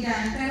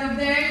pakinggan, pero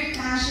very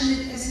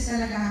passionate kasi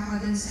talaga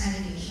ako dun sa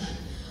animation.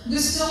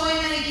 Gusto ko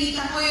yung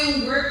nakikita ko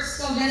yung works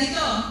ko,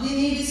 ganito,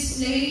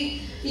 dinidisplay,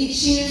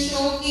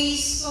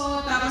 showcase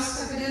ko,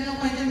 tapos kapag ng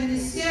kwento ni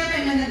Mister,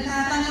 may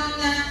nagtatanong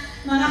na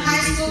mga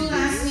high school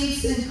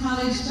classmates and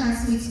college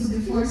classmates ko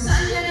before,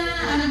 saan ka na,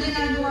 ano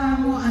ginagawa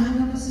mo, ano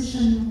na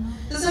position mo?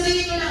 Tapos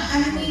sabihin ko lang,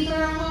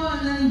 animator ako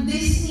ng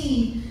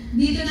Disney,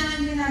 dito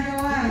namin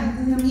ginagawa,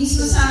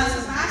 mismo sa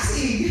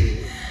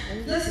Pasig.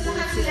 Tapos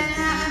lahat sila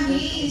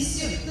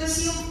na-amaze. Tapos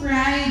yung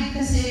pride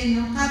kasi,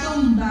 no,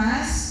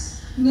 katumbas,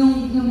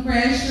 nung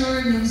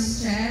pressure, nung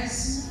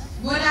stress,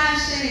 wala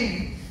siya eh.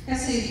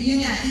 Kasi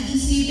yun nga,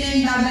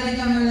 iisipin,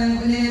 babalikan mo lang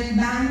ulit,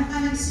 paano ka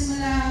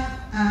nagsimula,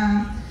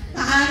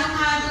 paano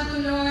ka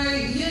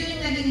tutuloy, yun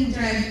yung naging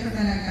drive ko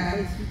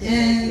talaga.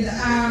 And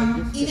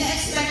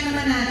ina-expect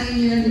naman natin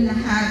yun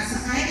lahat sa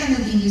kahit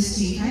anong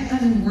industry, kahit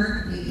anong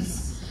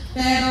workplace.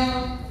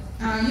 Pero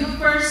yung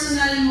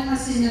personal mo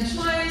kasi na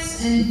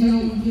choice and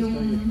yung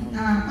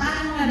paano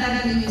mo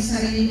nadadalhin yung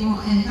sarili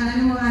mo and paano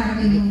mo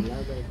harapin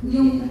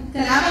yung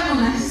kalaban mo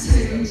nga sa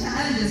yung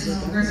challenges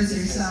mo versus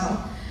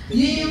yourself.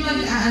 Yun yung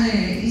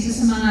isa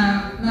sa mga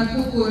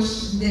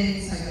magpupush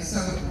din sa'yo. So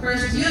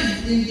first,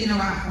 yun yung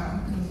ginawa ko,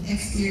 yung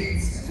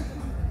experience ko.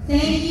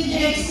 Thank you,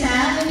 Direk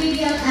Sal.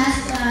 Maybe I'll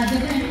ask a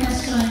different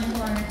question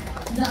for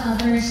the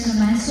others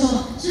naman.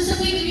 So, just a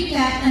quick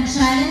recap, ang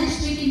challenge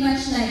pretty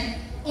much like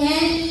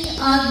any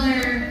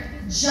other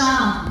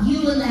job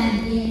you will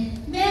land in,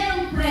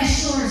 merong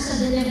pressure sa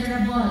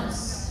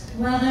deliverables.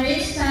 Whether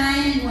it's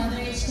time,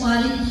 whether it's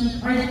quality,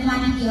 or the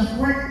quantity of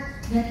work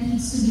that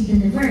needs to be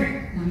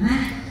delivered.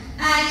 Tama?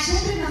 At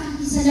syempre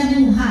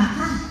makikisalamuha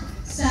ka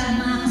sa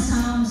mga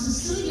kasama mo sa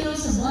studio,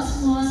 sa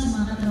boss mo, sa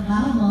mga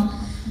katrabaho mo.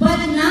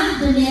 But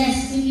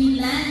nonetheless, if you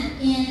land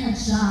in a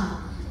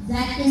job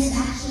that is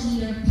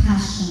actually your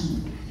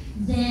passion,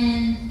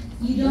 then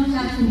you don't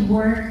have to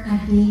work a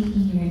day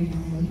in your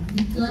life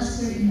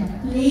because you're in a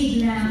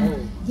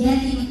playground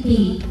getting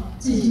paid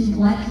to do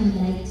what you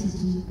like to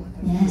do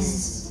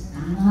best.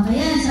 Tama ba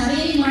yan? Sabi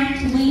ni Mark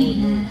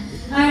Twain.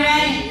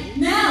 Alright,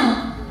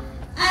 now,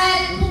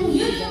 kung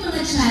yun yung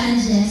mga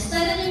challenges,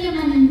 tanongin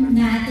naman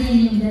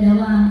natin yung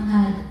dalawang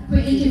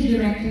creative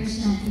directors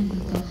natin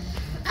dito.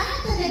 Ano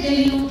talaga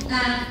yung,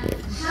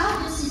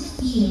 how does it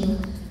feel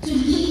to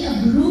lead a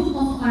group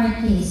of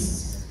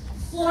artists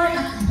for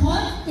a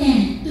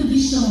content to be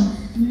shown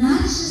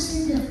not just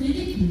in the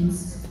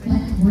Philippines,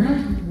 but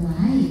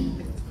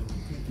worldwide?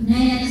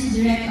 Unahin natin si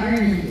Direct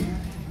Arlen.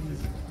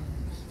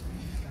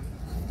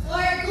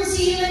 Or kung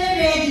sino na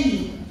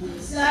ready.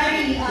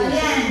 Sorry,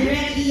 yan,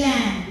 Direct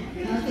Ian.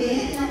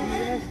 Okay?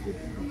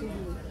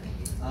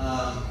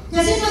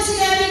 Kasi pag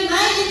sinabing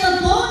My Little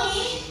Pony,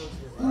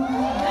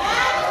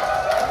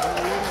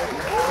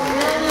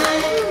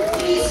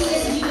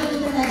 CICS, you will do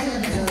the title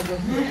of the song.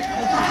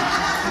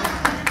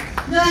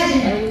 Go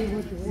ahead.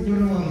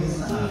 Siguro mga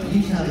sa akin,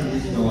 yung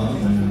challenges ko ang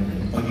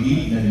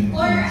pag-lead na rin.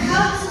 Or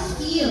how does it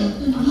feel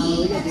to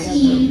lead a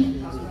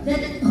team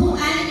who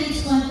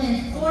animates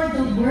content for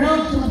the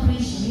world to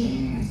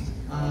appreciate?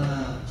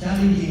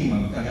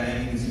 Challenging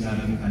kagaya ng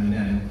sinabi mo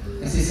kanina.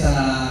 Kasi sa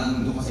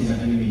mundo kasi ng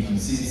animation,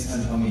 since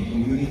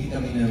community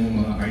kami ng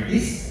mga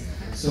artists,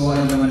 so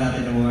alam naman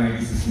natin ng mga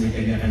artists may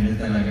kanya-kanya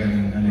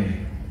talagang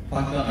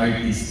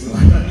pagka-artist. So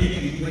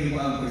iba-iba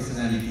ang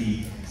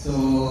personality. So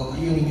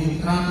yung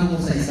trato mo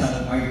sa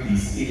isang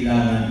artist,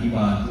 kailangan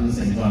iba dun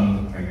sa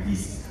ibang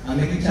artist. Ang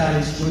naging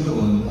challenge ko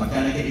doon,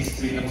 pagka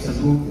nag-explain ako sa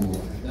grupo,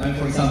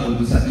 for example,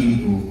 doon sa team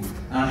ko,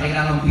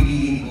 kailangan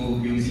piliin ko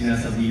yung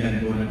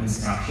sinasabihan ko ng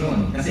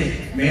instruction.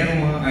 Kasi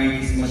merong mga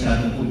artist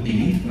masyadong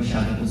continuing,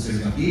 masyadong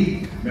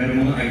conservative,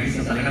 merong mga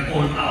artist na talaga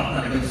all out,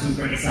 talagang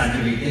super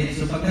exaggerated.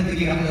 So pag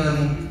nagbigay ako ng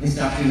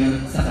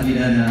instruction sa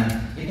kanila na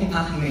itong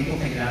aking na ito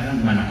kailangan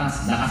malakas,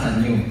 lakasan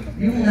nyo.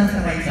 Yung nasa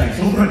right side,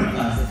 sobrang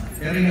lakas.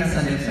 Pero yung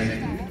nasa left side,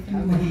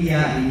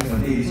 mahihiyain ko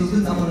din. So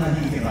doon ako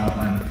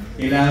nahihirapan.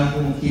 Kailangan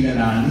kong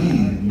kilalanin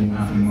yung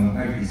aking mga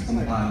artist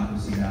kung paano ko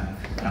sila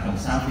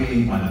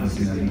kakausapin, paano ko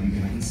sila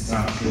bibigyan ng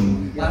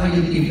instruction. Para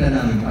yung timpla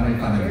namin,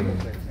 pare-pareho.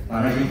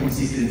 Para yung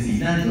consistency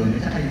nandun,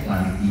 at saka yung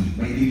quality.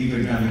 May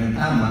deliver namin ng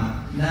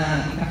tama na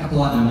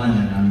ikakatuwa naman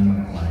ng aming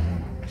mga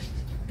client.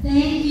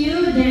 Thank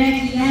you,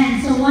 Direct Ian.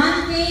 So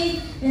one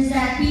thing is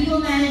that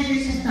people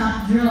managers at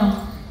Top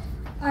Draw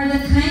are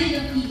the kind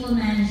of people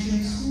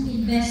managers who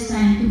invest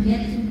time to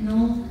get to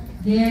know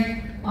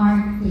their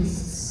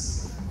artists.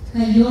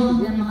 Kayo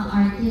ng mga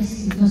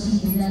artists because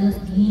you develop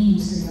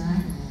games, diba?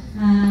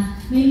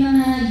 May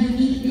mga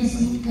uniqueness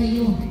din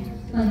kayo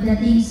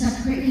pagdating sa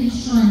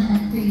creation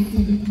at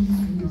creativity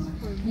niyo.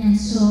 And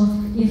so,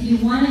 if you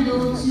want to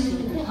go to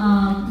a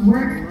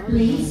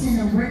workplace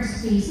and a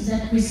workspace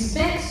that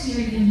respects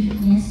your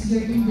uniqueness,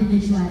 your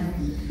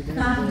individuality,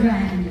 Top Draw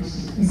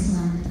Animation is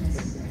one of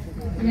this.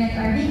 Direct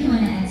Arvin, you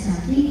want to add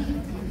something?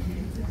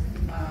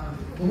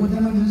 Bukod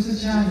naman dun sa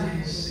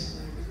challenge,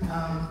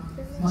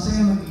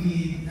 masaya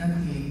mag-lead ng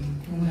team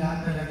kung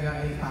lahat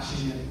talaga ay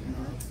passionate.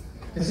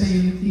 Kasi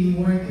yung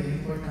teamwork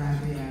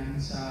importante yan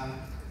sa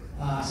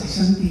sa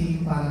isang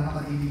team para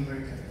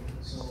makadeliver kayo.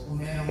 So kung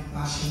mayroong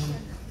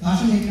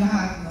passionate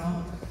lahat,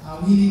 no,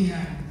 willing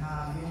yan,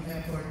 yung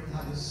effort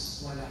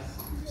halos wala.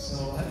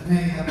 So at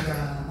may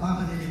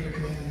makakadeliver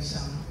kayo ng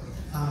isang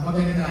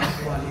maganda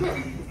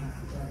quality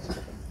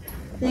project.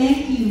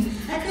 Thank you.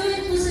 At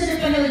tulad po sa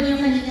napanood nyo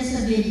kanina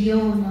sa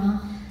video,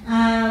 no?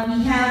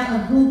 We have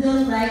a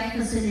Google-like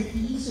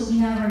facility. So we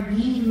have our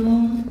game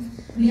room,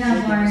 we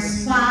have our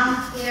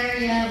spa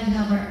area, we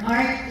have our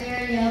art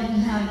area,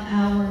 we have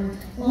our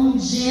own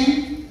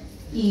gym,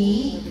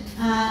 okay?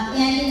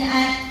 And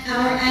at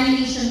our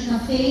animation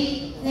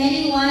cafe,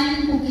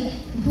 anyone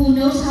who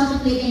knows how to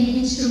play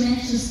any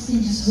instrument can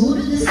just go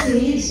to the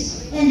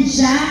stage and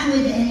jam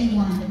with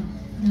anyone.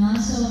 No?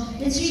 So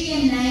it's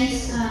really a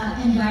nice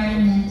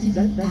environment to be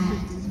at.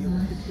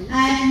 No?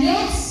 And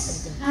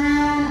yes,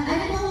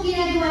 ano pong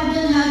ginagawa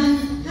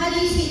doon? How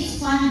do you say it's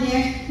fun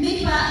there?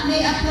 May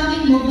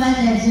upcoming Mobile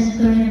Legends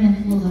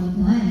tournament po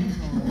kami.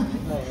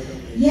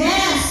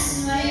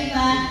 Yes! May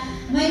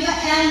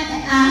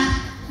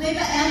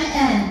ba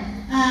ML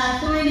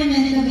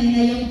tournament kami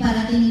ngayong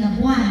parating na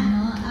buwan.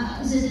 No?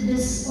 Is it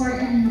this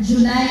or in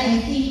July, I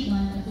think, no?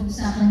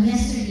 Napag-usapan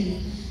yesterday.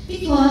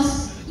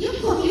 Because yung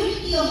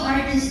community of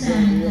artists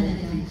namin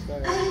talaga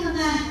ay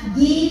mga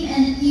game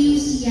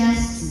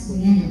enthusiasts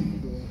din.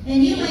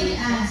 And you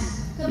might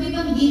ask, kami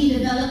bang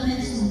game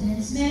development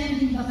students, meron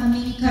din ba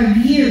kaming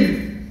career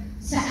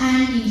sa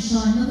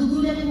animation?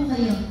 Magugulat po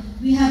kayo.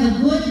 We have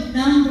a good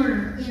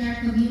number in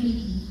our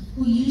community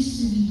who used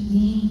to be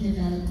game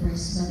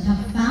developers but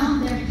have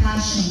found their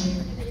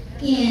passion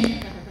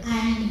in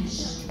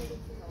animation.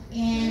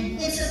 And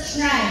it's a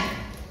tribe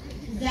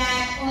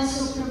that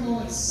also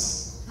promotes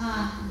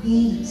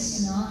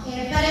games, no?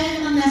 Parang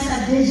naman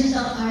nasa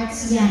digital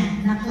arts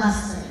yan, na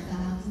cluster.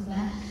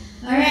 Diba?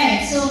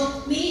 Alright,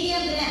 so maybe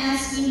I'm gonna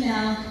ask you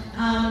now,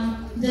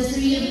 the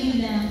three of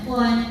you now,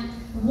 on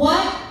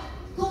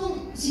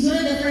siguro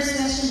the first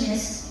question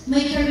is,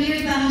 may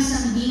career ba ang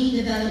isang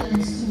game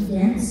development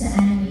student sa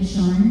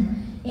animation?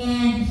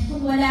 And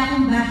kung wala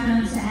akong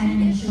background sa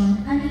animation,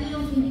 ano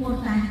yung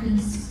importanteng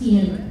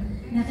skill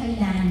na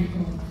kailangan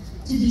ko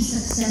to be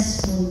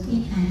successful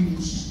in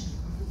animation?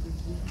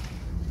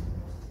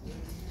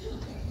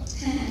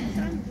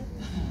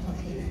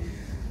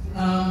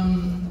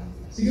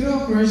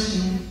 Siguro first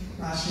yung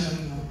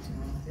passion mo.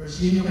 First,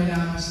 yun yung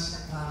kailangan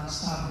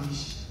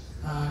establish.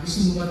 Gusto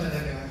mo ba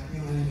talaga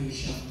yung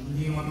animation?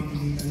 Hindi yung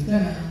mapipilitan ka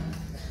na.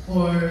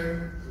 Or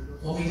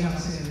okay lang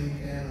kasi may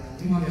pera.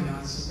 Yung mga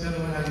ganun.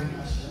 Pero wala yung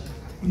passion.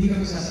 Hindi ka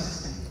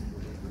magsasucceed.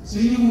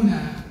 So yun yung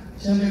muna.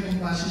 Siyempre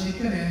kung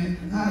passionate ka rin,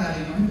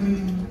 naaralin mo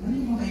ano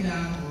yung mga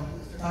kailangan ko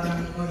para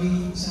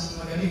maging isang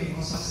magaling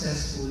o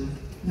successful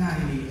na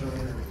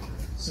animator.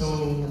 So,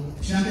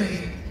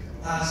 siyempre,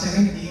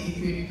 secondly,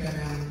 equip ka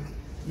ng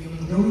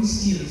yung drawing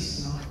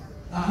skills, no?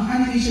 Ang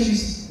animation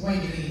is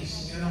wide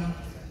range. Yung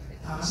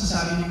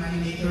masasabi ng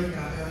animator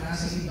ka, pero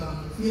nasa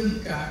ibang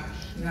field ka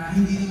na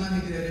hindi naman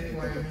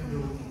nagre-require ng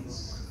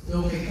drawings.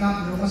 So, kay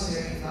Capro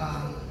kasi,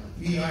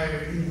 we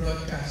are in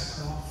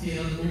broadcast, no?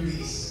 Film,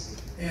 movies,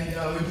 and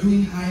we're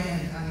doing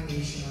high-end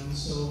animation,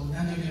 so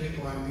nandun yung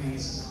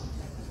requirements. No?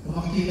 Kung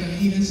makikita nyo,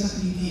 even sa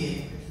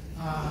 3D,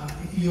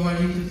 if you are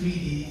into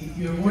 3D, if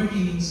you're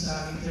working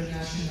sa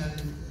international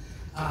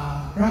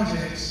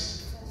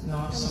projects,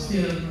 no, sa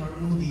film or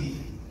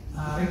movie,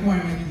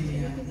 requirement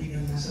din yan,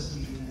 even nasa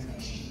 3D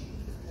animation.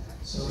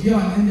 So yun,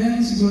 and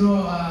then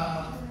siguro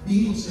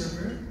being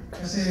observer,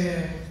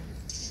 kasi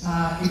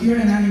if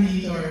you're an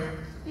animator,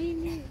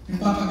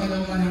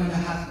 nagpapagalaw ka ng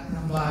lahat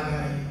ng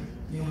bagay,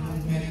 yung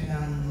movement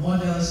ng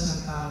models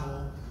ng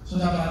tao, so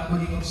dapat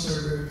maging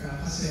observer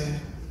ka kasi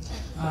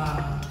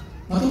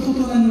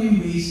matututunan mo yung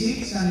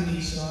basics sa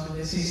animation,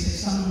 let's say sa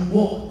isang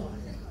walk.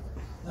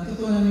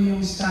 Natutunan mo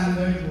yung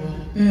standard walk,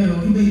 pero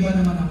iba-iba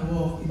naman ang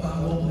walk. Iba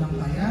ang walk ng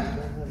payat,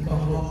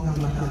 ibang walk ng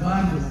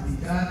mataba, ng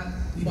mabigat,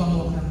 ibang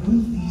walk ng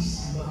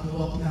buntis, iba ang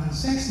walk ng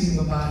sexy,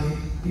 babae,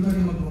 iba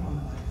rin mag-walk ang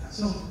payat.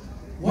 So,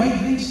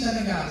 wide range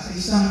talaga sa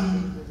isang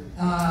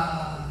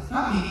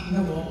topic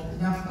na walk,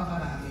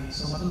 napakarami.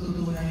 So,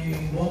 matututunan nyo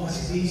yung walk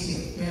as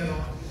basic,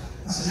 pero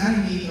as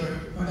an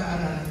animator,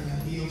 pag-aaralan niya,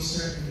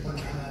 i-observe yung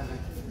pag-aaralan.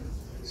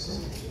 So,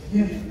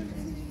 yeah.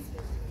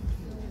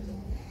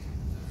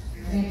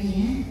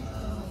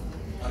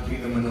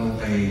 Agree naman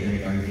ako kay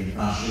Ricardo,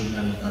 passion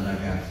lang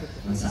talaga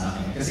sa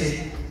akin.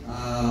 Kasi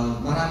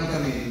marami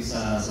kami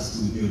sa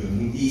studio,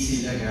 hindi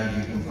sila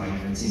graduate ng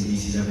finance, hindi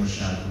sila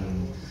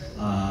masyadong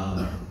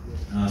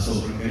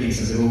sobrang galing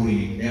sa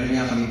drawing. Meron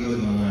nga kami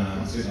doon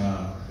mga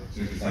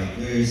certified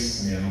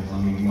nurse, meron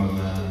kami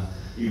mga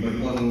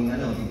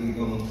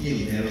ibang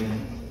field,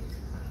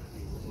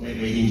 may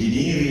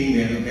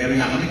engineering, meron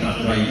nga kami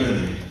truck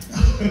driver.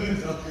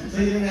 So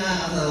yun yung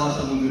nakakasawa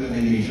sa mundo ng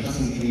animation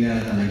kasi hindi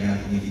nila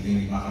talaga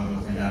tinitignan yung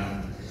background ka lang.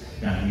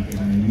 Grabe ka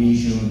ng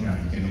animation,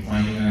 grabe ka ng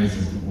fine arts,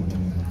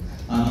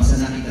 basta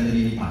nakita nila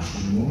yung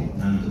passion mo,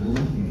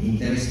 nandoon, yung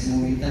interest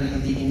mo, yung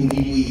talagang hindi mo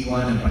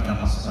iiwanan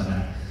pagkapasok ka na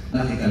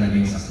laki talaga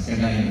yung success.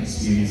 Kagaya ng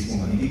experience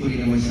mo, hindi ko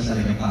rin naman siya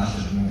talaga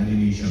passion ng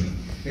animation.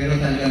 Pero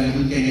talagang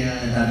doon kayo na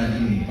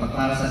dadalhin eh. Pag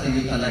para sa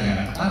sa'yo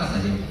talaga, para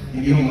sa'yo.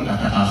 Hindi mo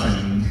matatakasan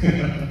yun.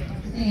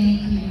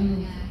 Thank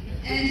you.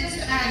 And just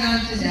to add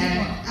on to that,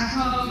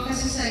 ako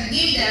kasi sa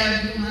game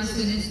dev, yung mga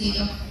students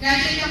dito,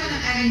 graduate ako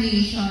ng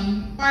animation.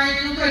 Part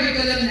ng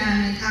curriculum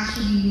namin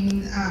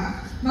actually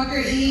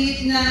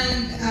mag-create ng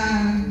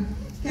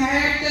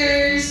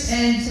characters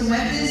and sa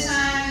web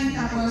design,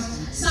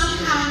 tapos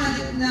somehow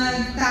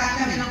nag-tap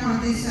kami ng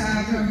konti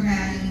sa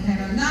programming,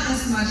 pero not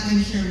as much,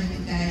 I'm sure with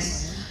you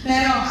guys.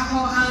 Pero ako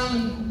ang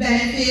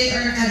benefit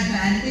or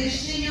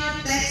advantage ninyo,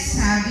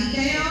 tech-savvy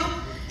kayo,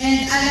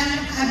 and alam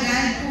nyo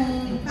agad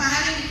kung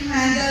paano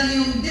i-handle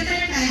yung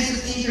different kinds of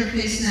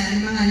interface na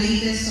yung mga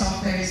latest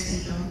softwares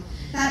dito.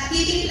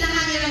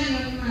 Titimplahan nyo lang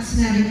yung mga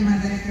sinabi ng mga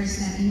directors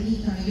natin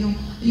dito,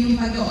 yung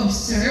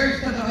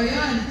pag-observe, totoo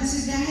yun.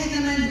 Kasi dahil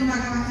naman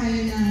gumagawa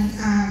kayo ng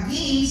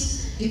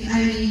games, if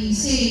I may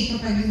say,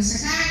 kapag yung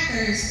sa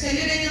characters,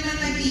 kayo rin naman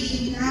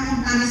nagtitimplahan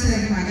kung paano sila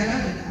gumagalaw,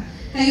 diba?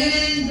 Kayo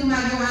rin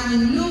gumagawa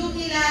ng look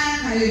nila,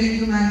 kayo rin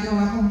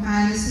gumagawa kung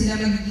paano sila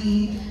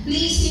magiging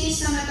pleasing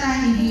sa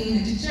mata, hindi yung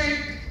nag-jerk,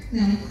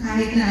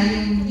 kahit na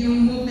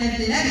yung movement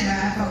nila, diba?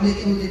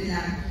 Paulit-ulit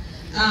lang.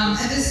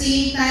 At the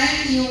same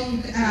time,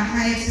 yung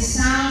kahit sa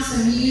sound, sa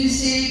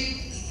music,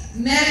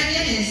 meron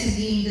yan sa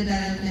game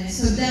development.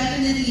 So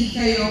definitely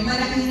kayo,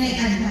 malaki na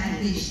yung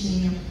advantage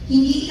ninyo.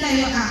 Hindi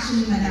kayo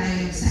actually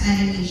malayo sa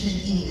animation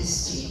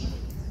industry.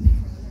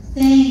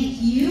 Thank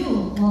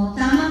you. Oh,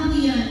 tama po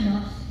yun,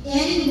 no?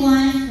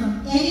 Anyone from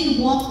any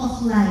walk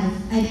of life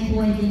ay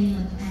pwedeng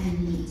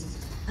mag-animate.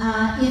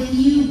 If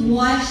you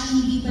watch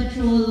TV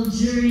Patrol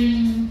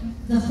during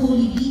the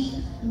Holy Week,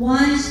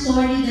 one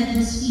story that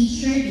was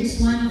featured is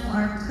one of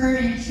our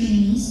current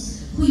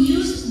trainees who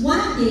used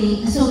one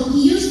day, so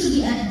he used to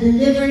be a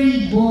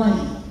delivery boy,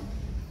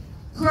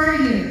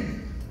 courier.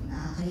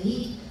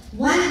 Okay?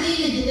 One day,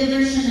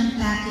 na-deliver siya ng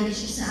package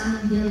sa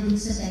aming building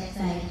sa Tech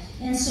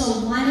 5. And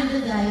so, one of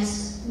the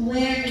guys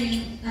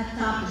wearing a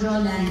top draw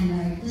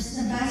lanyard, tapos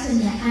nabasa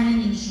niya,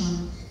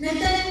 animation.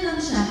 Nagtanong lang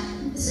siya,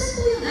 saan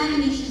po yung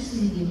animation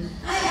studio?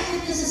 Ay,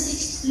 akit na sa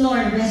 6th floor,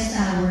 West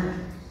Tower.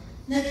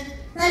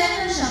 Nagtanong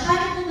lang siya,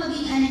 paano po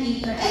maging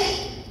animator? Ay,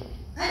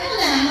 ano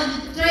lang,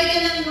 mag-try ka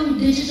lang yung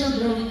digital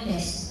drawing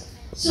test.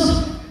 So,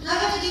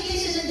 habang nagkikita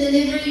siya sa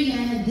delivery niya,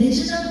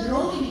 nag-digital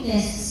drawing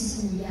test si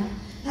Kuya,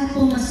 at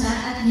pumasa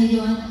at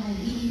ngayon ay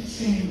being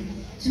trained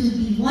to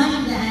be one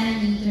of the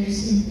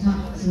animators in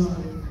Top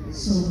Draw.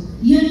 So,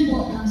 yun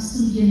po ang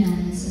studio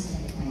namin sa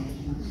Tech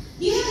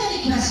 5. Do you have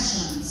any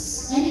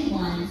questions?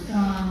 Anyone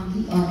from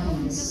the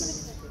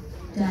audience?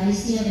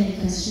 Guys, do you have any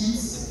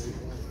questions?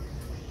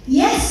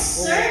 Yes,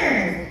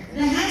 sir!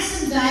 The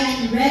handsome guy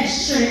in red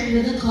shirt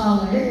with a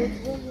collar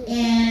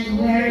and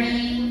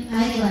wearing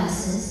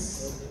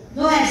eyeglasses.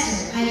 Go ahead,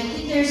 sir. I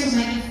think there's a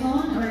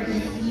microphone, or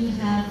if you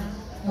have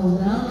a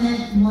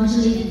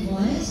well-modulated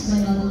voice,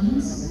 by all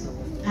means,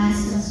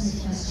 ask us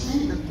your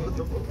question.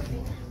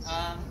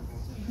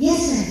 Yes,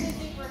 sir.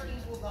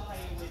 Working po ba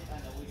kayo with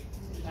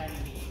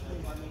animation?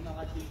 Or may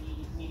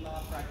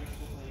mga projects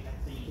po kayo na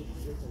 3D?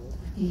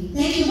 Okay,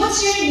 thank you. What's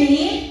your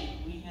name?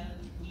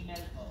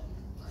 Email po.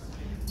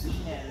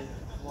 Email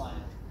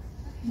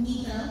 1.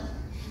 Nico.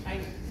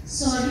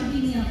 Sorry,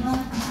 Bini ako.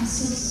 I'm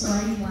so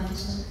sorry,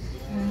 Wancho.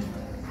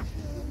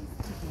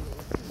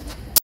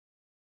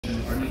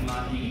 Or may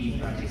mga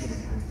 3D projects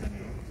po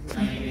kayo.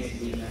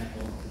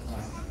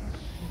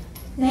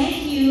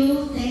 Thank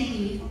you. Thank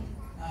you.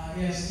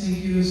 Yes,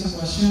 thank you sa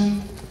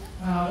question.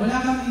 Wala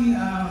kaming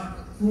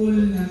full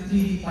na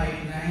 3D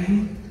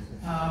pipeline,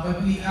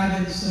 but we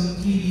added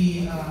some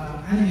 3D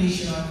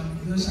animation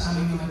doon sa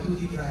aming mga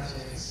 2D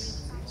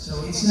projects.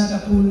 So it's not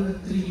a full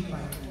 3D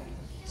pipeline.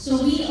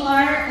 So we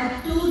are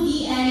a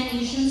 2D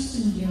animation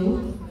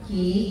studio.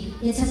 Okay,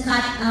 it's a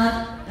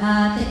cut-out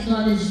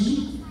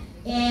technology,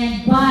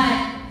 but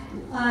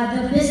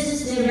the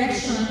business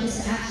direction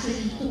is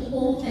actually to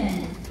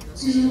open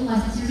to a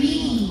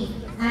 3D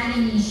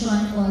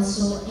animation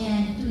also,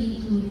 and to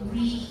include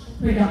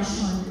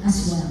pre-production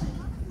as well.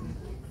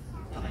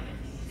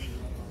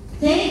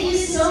 Thank you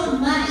so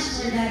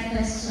much for that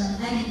question.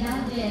 I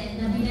love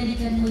it.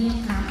 Nabinalikan mo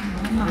yung cap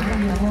mo,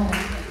 Mario.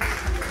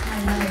 I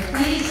love it.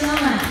 Thank you so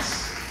much.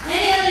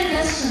 Any other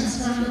questions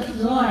from the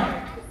floor?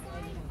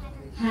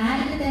 Ha?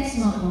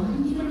 Ito-text mo ako?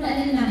 Hindi mo pala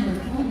yung number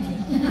ko.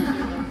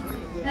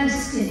 I'm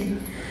just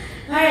kidding.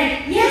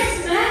 Alright.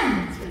 Yes,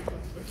 ma'am!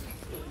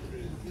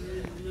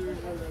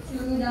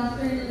 Good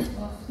afternoon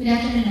po. Good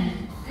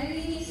afternoon. I'm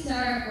really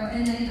Sarah po,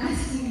 and I'm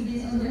asking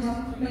this on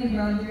behalf of my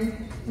brother.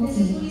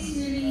 Kasi po is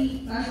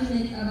really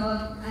passionate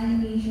about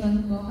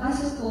animation po.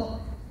 Kaso po,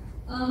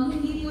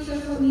 hindi po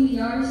siya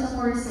familiar sa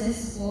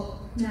courses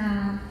po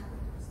na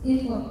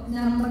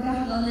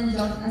magkakaroon ng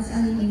job as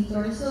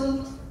animator.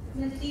 So,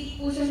 nag-take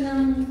po siya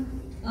ng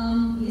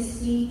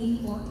PS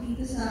painting po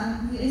dito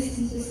sa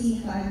UST sa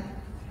C5.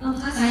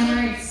 Fine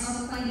Arts.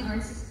 Fine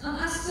Arts.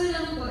 Ask ko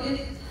lang po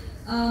if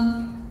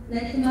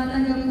like,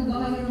 tumatanggap po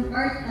ba kayo ng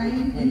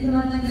part-time and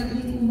tumatanggap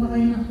din po ba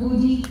kayo ng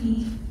OJT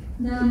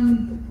ng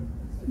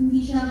hindi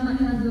siya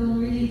masyadong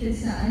related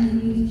sa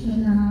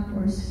animation na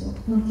course po.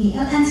 Okay,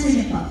 I'll answer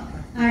the po.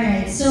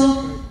 Alright,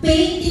 so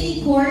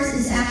painting course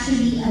is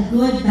actually a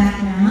good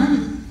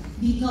background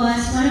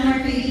because one of our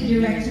creative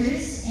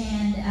directors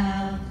and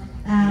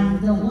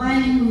the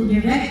one who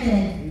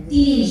directed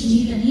Teenage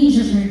Mutant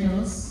Ninja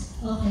Turtles,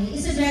 okay,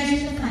 is a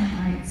graduate of fine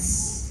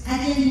arts.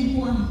 At yan din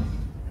po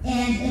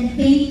and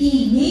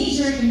painting,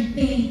 major in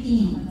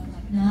painting.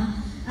 No?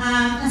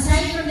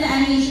 Aside from the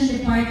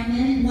animation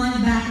department, one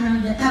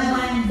department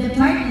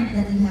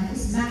that we have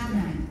is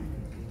background.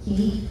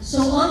 Okay?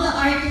 So all the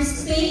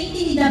artists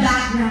painting the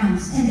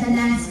backgrounds and the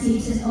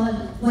landscapes and all,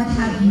 what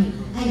have you,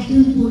 ay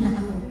dun po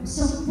nakafocus.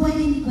 So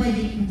pwede po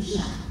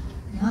siya.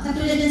 No?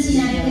 Katulad ng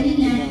sinabi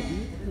kanina,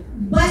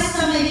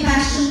 basta may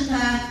passion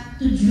ka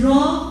to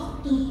draw,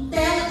 to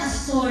tell a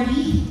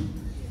story,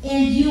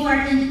 and you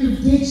are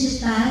into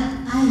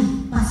digital, ay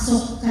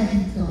pasok ka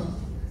dito.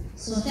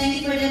 So thank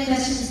you for that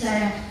question, Ms.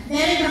 Lara.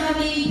 Meron ba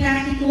kami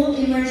practical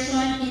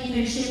immersion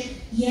internship?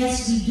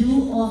 Yes, we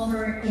do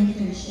offer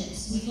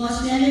internships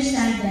because we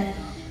understand that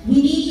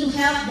we need to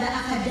help the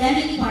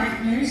academic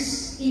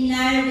partners in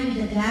narrowing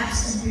the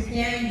gaps and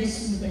preparing the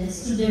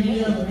students to the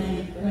real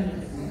world.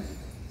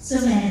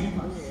 So meron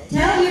po.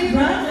 Tell your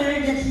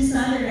brother that he's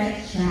on the right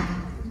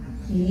track.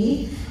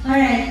 Okay?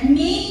 Alright,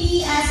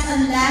 maybe as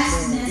a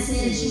last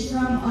message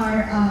from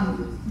our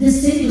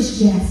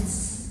distinguished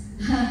guests,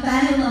 a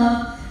panel of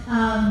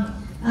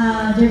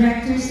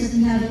directors that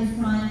we have in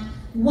front,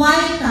 why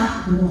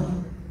Top Draw?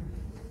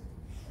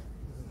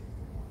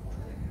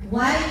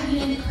 Why do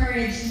you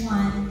encourage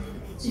one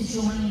to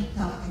join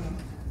Top Draw?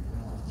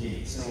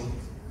 Okay, so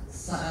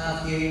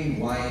sa akin,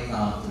 why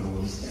Top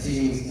Draws? Kasi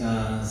yung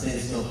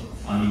sense of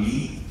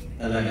family,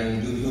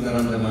 talagang doon ko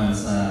naramdaman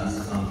sa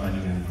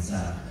company namin,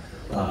 sa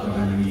Top Draw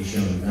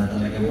Animation, na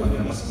talagang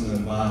paglabas ko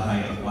ng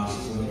bahay,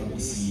 pagpasok ko ng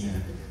opisina,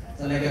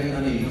 talagang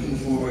looking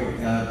forward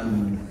ka to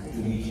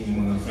meet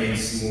yung mga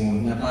friends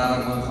mo, na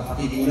parang mga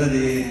kapatid mo na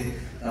din.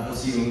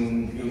 Tapos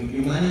yung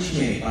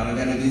management, parang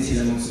gano'n din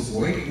sila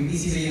mag-support. Hindi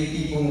sila yung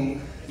tipong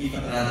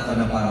ipatrata ka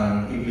na parang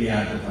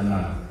empleyado ka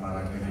lang.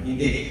 Parang gano'n.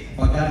 Hindi.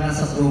 Pagka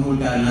nasa promo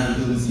ka,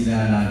 nandun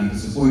sila lagi to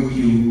support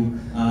you.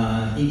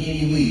 In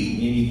any way,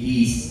 in any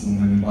case, kung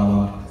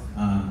halimbawa,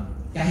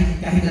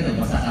 kahit ano,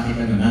 basta kahit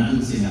ano,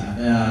 nandun sila.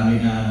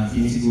 At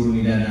sinisiguro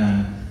nila na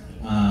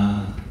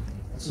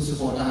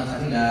susuportahan ka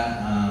nila,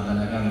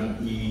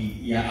 talagang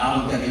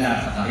i-aawag ka nila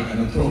sa kahit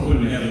anong trouble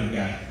meron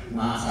ka,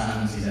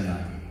 maaasahan mo sila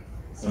lagi.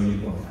 So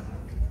yun po.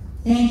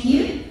 Thank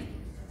you.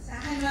 Sa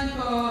akin naman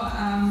po,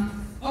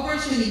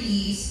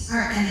 opportunities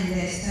are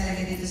endless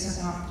talaga dito sa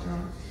Top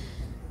Draw.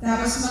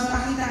 Tapos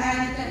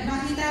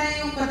makita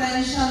yung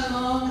potential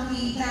mo,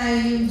 makita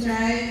yung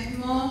drive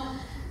mo,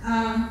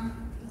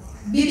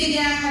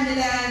 bibigyan ka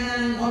nila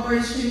ng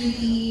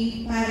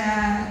opportunity para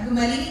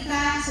gumaling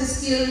ka sa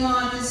skill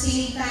mo at the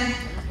same time.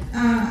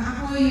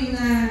 Ako yung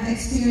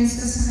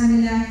na-experience ko sa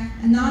kanila,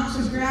 not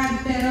to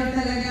brag, pero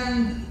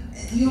talagang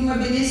yung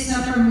mabilis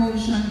na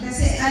promotion.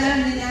 Kasi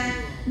alam nila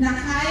na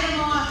kaya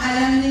mo,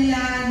 alam nila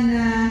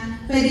na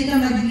pwede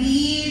ka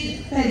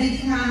mag-lead, pwede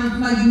ka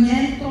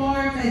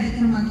mag-mentor, pwede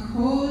ka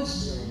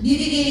mag-coach.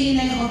 Bibigay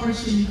nila yung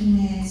opportunity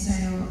na yan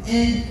sa'yo.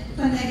 And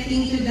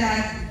connecting to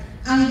that,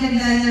 ang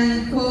ganda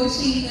ng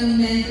coaching, ng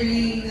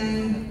mentoring,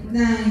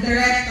 ng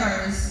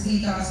directors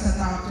dito sa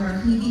Top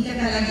Draw. Hindi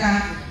ka talaga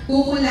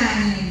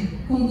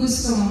kukulangin kung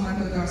gusto mong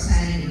matuto sa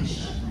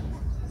animation.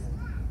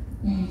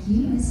 Thank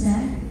you, Ms.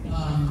 Zach.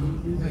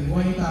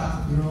 Why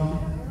Top Draw?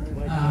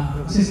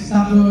 Since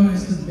Top Draw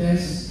is the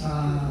best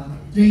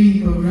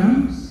training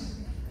programs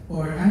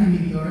for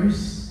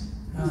animators,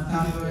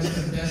 Top Draw is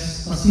the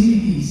best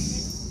facilities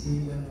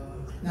in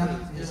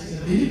not just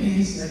in the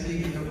Philippines, I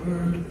think in the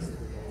world.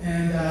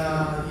 And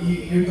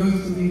you're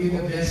going to be with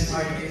the best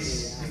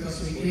artists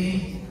because we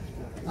train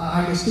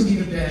artists to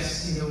be the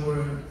best in the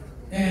world.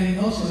 And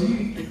also,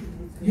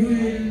 you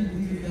will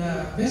be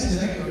the best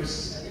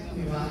directors,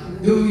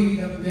 doing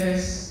the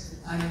best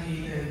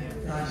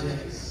animated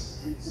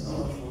projects.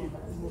 So,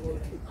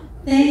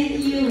 thank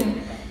you.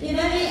 If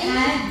I may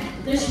add,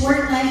 there's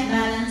work-life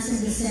balance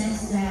in the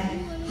sense that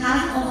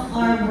half of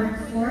our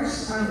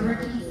workforce are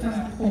working from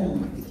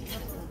home.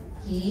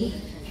 Okay?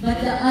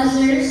 But the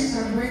others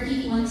are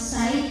working on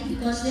site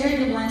because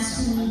they're the ones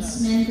who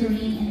needs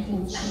mentoring and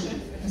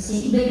coaching.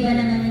 Kasi iba-iba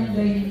naman yung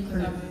learning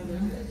curve.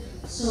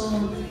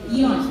 So,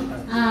 yun.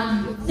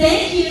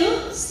 Thank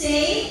you.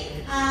 Stay.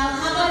 How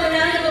about a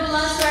round of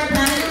applause to our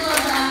panel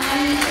of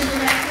animation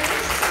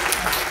directors?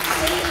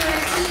 Stay in your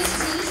seats,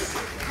 please,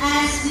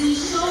 as we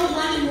show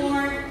one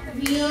more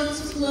reel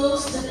to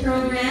close the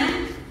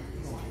program.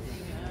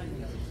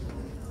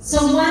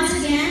 So once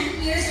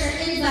again, here's our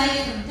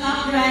invite from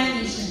Top Draw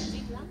Animation.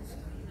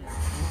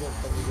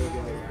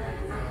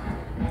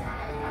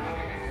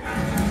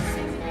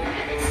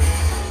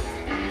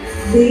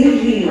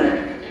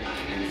 Daydreamer.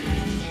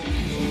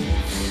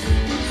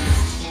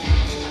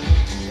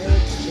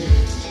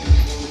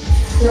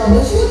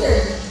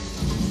 Troubleshooter.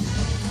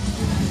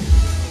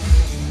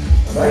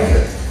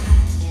 Writer.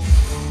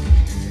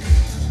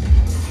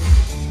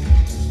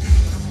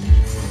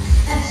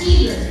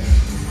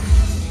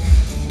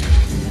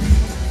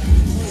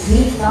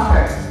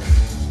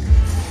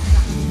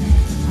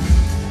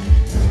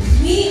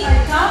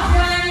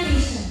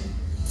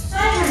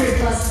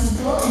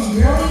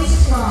 growing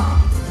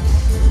strong.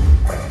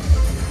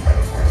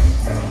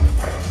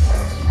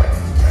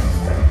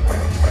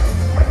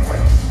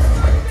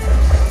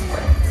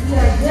 We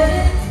are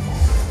driven,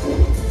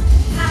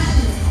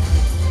 passionate,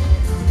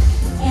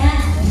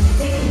 and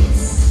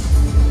ambitious.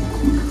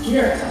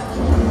 Here at Top,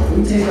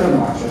 we take our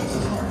mantra to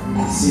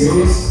heart.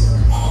 Serious,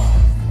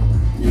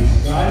 We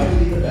strive to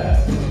be the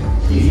best.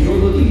 If you're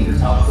looking for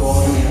top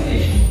quality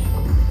animation,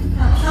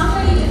 A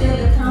company to build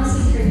a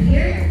promising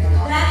career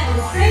that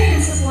will train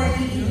and support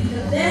you to be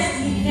the best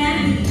you can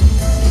be.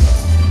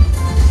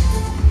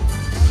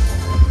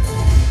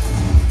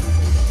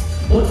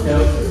 look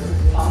no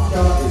further. Top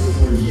Job is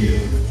for you.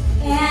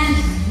 And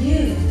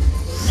you.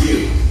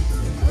 You.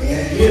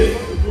 And you.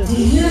 Do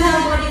you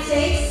have what it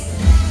takes?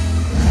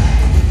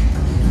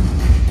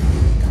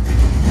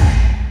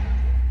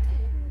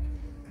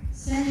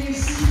 Send your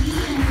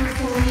CV and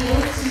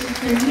portfolio to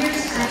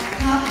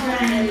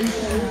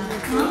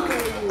careers@topdrawinganimation.com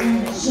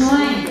and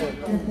join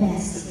the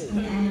best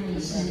in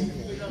animation.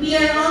 We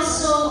are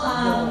also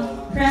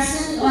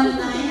present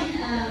online.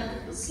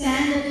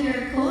 Scan the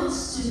QR codes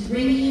to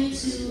bring you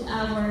to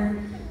our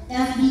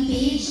FB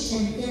page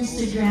and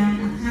Instagram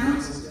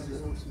account.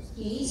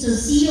 Okay, so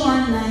see you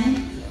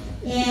online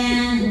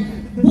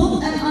and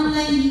book an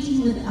online meeting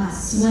with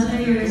us.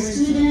 Whether you're a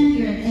student,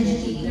 you're an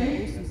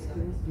educator,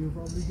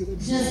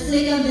 just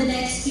click on the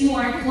next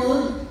QR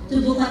code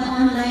to book an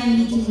online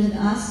meeting with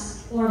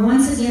us, or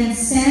once again,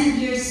 send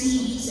your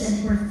CVs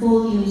and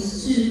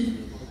portfolios to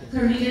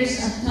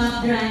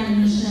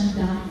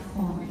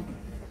careers@topdrawinganimation.com.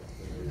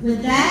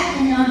 With that,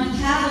 and on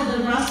behalf of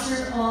the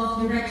roster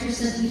of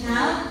directors that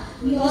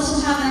we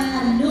also have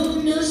an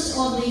alumnus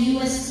of the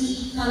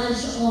UST College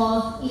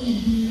of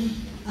AD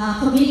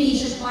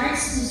Communication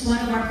Arts, who's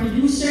one of our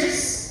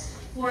producers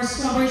for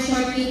Strawberry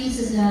Shortcake.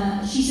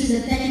 She's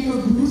in the technical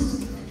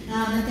booth.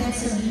 And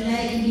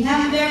we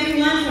have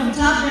everyone from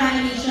Top Draw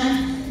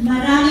Animation.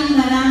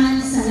 Maraming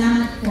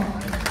salamat po.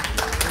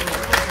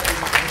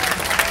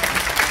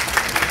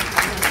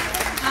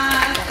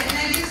 Can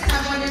I just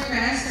have one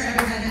request for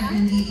everybody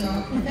nandito?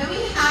 Can we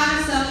have a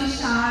selfie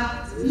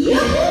shot? Yeah!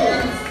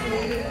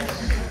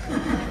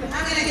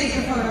 I'm gonna take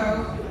a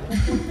photo.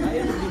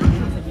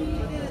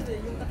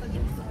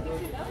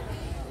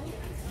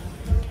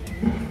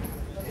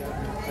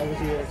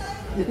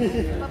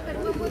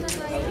 Papirma muna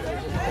tayo.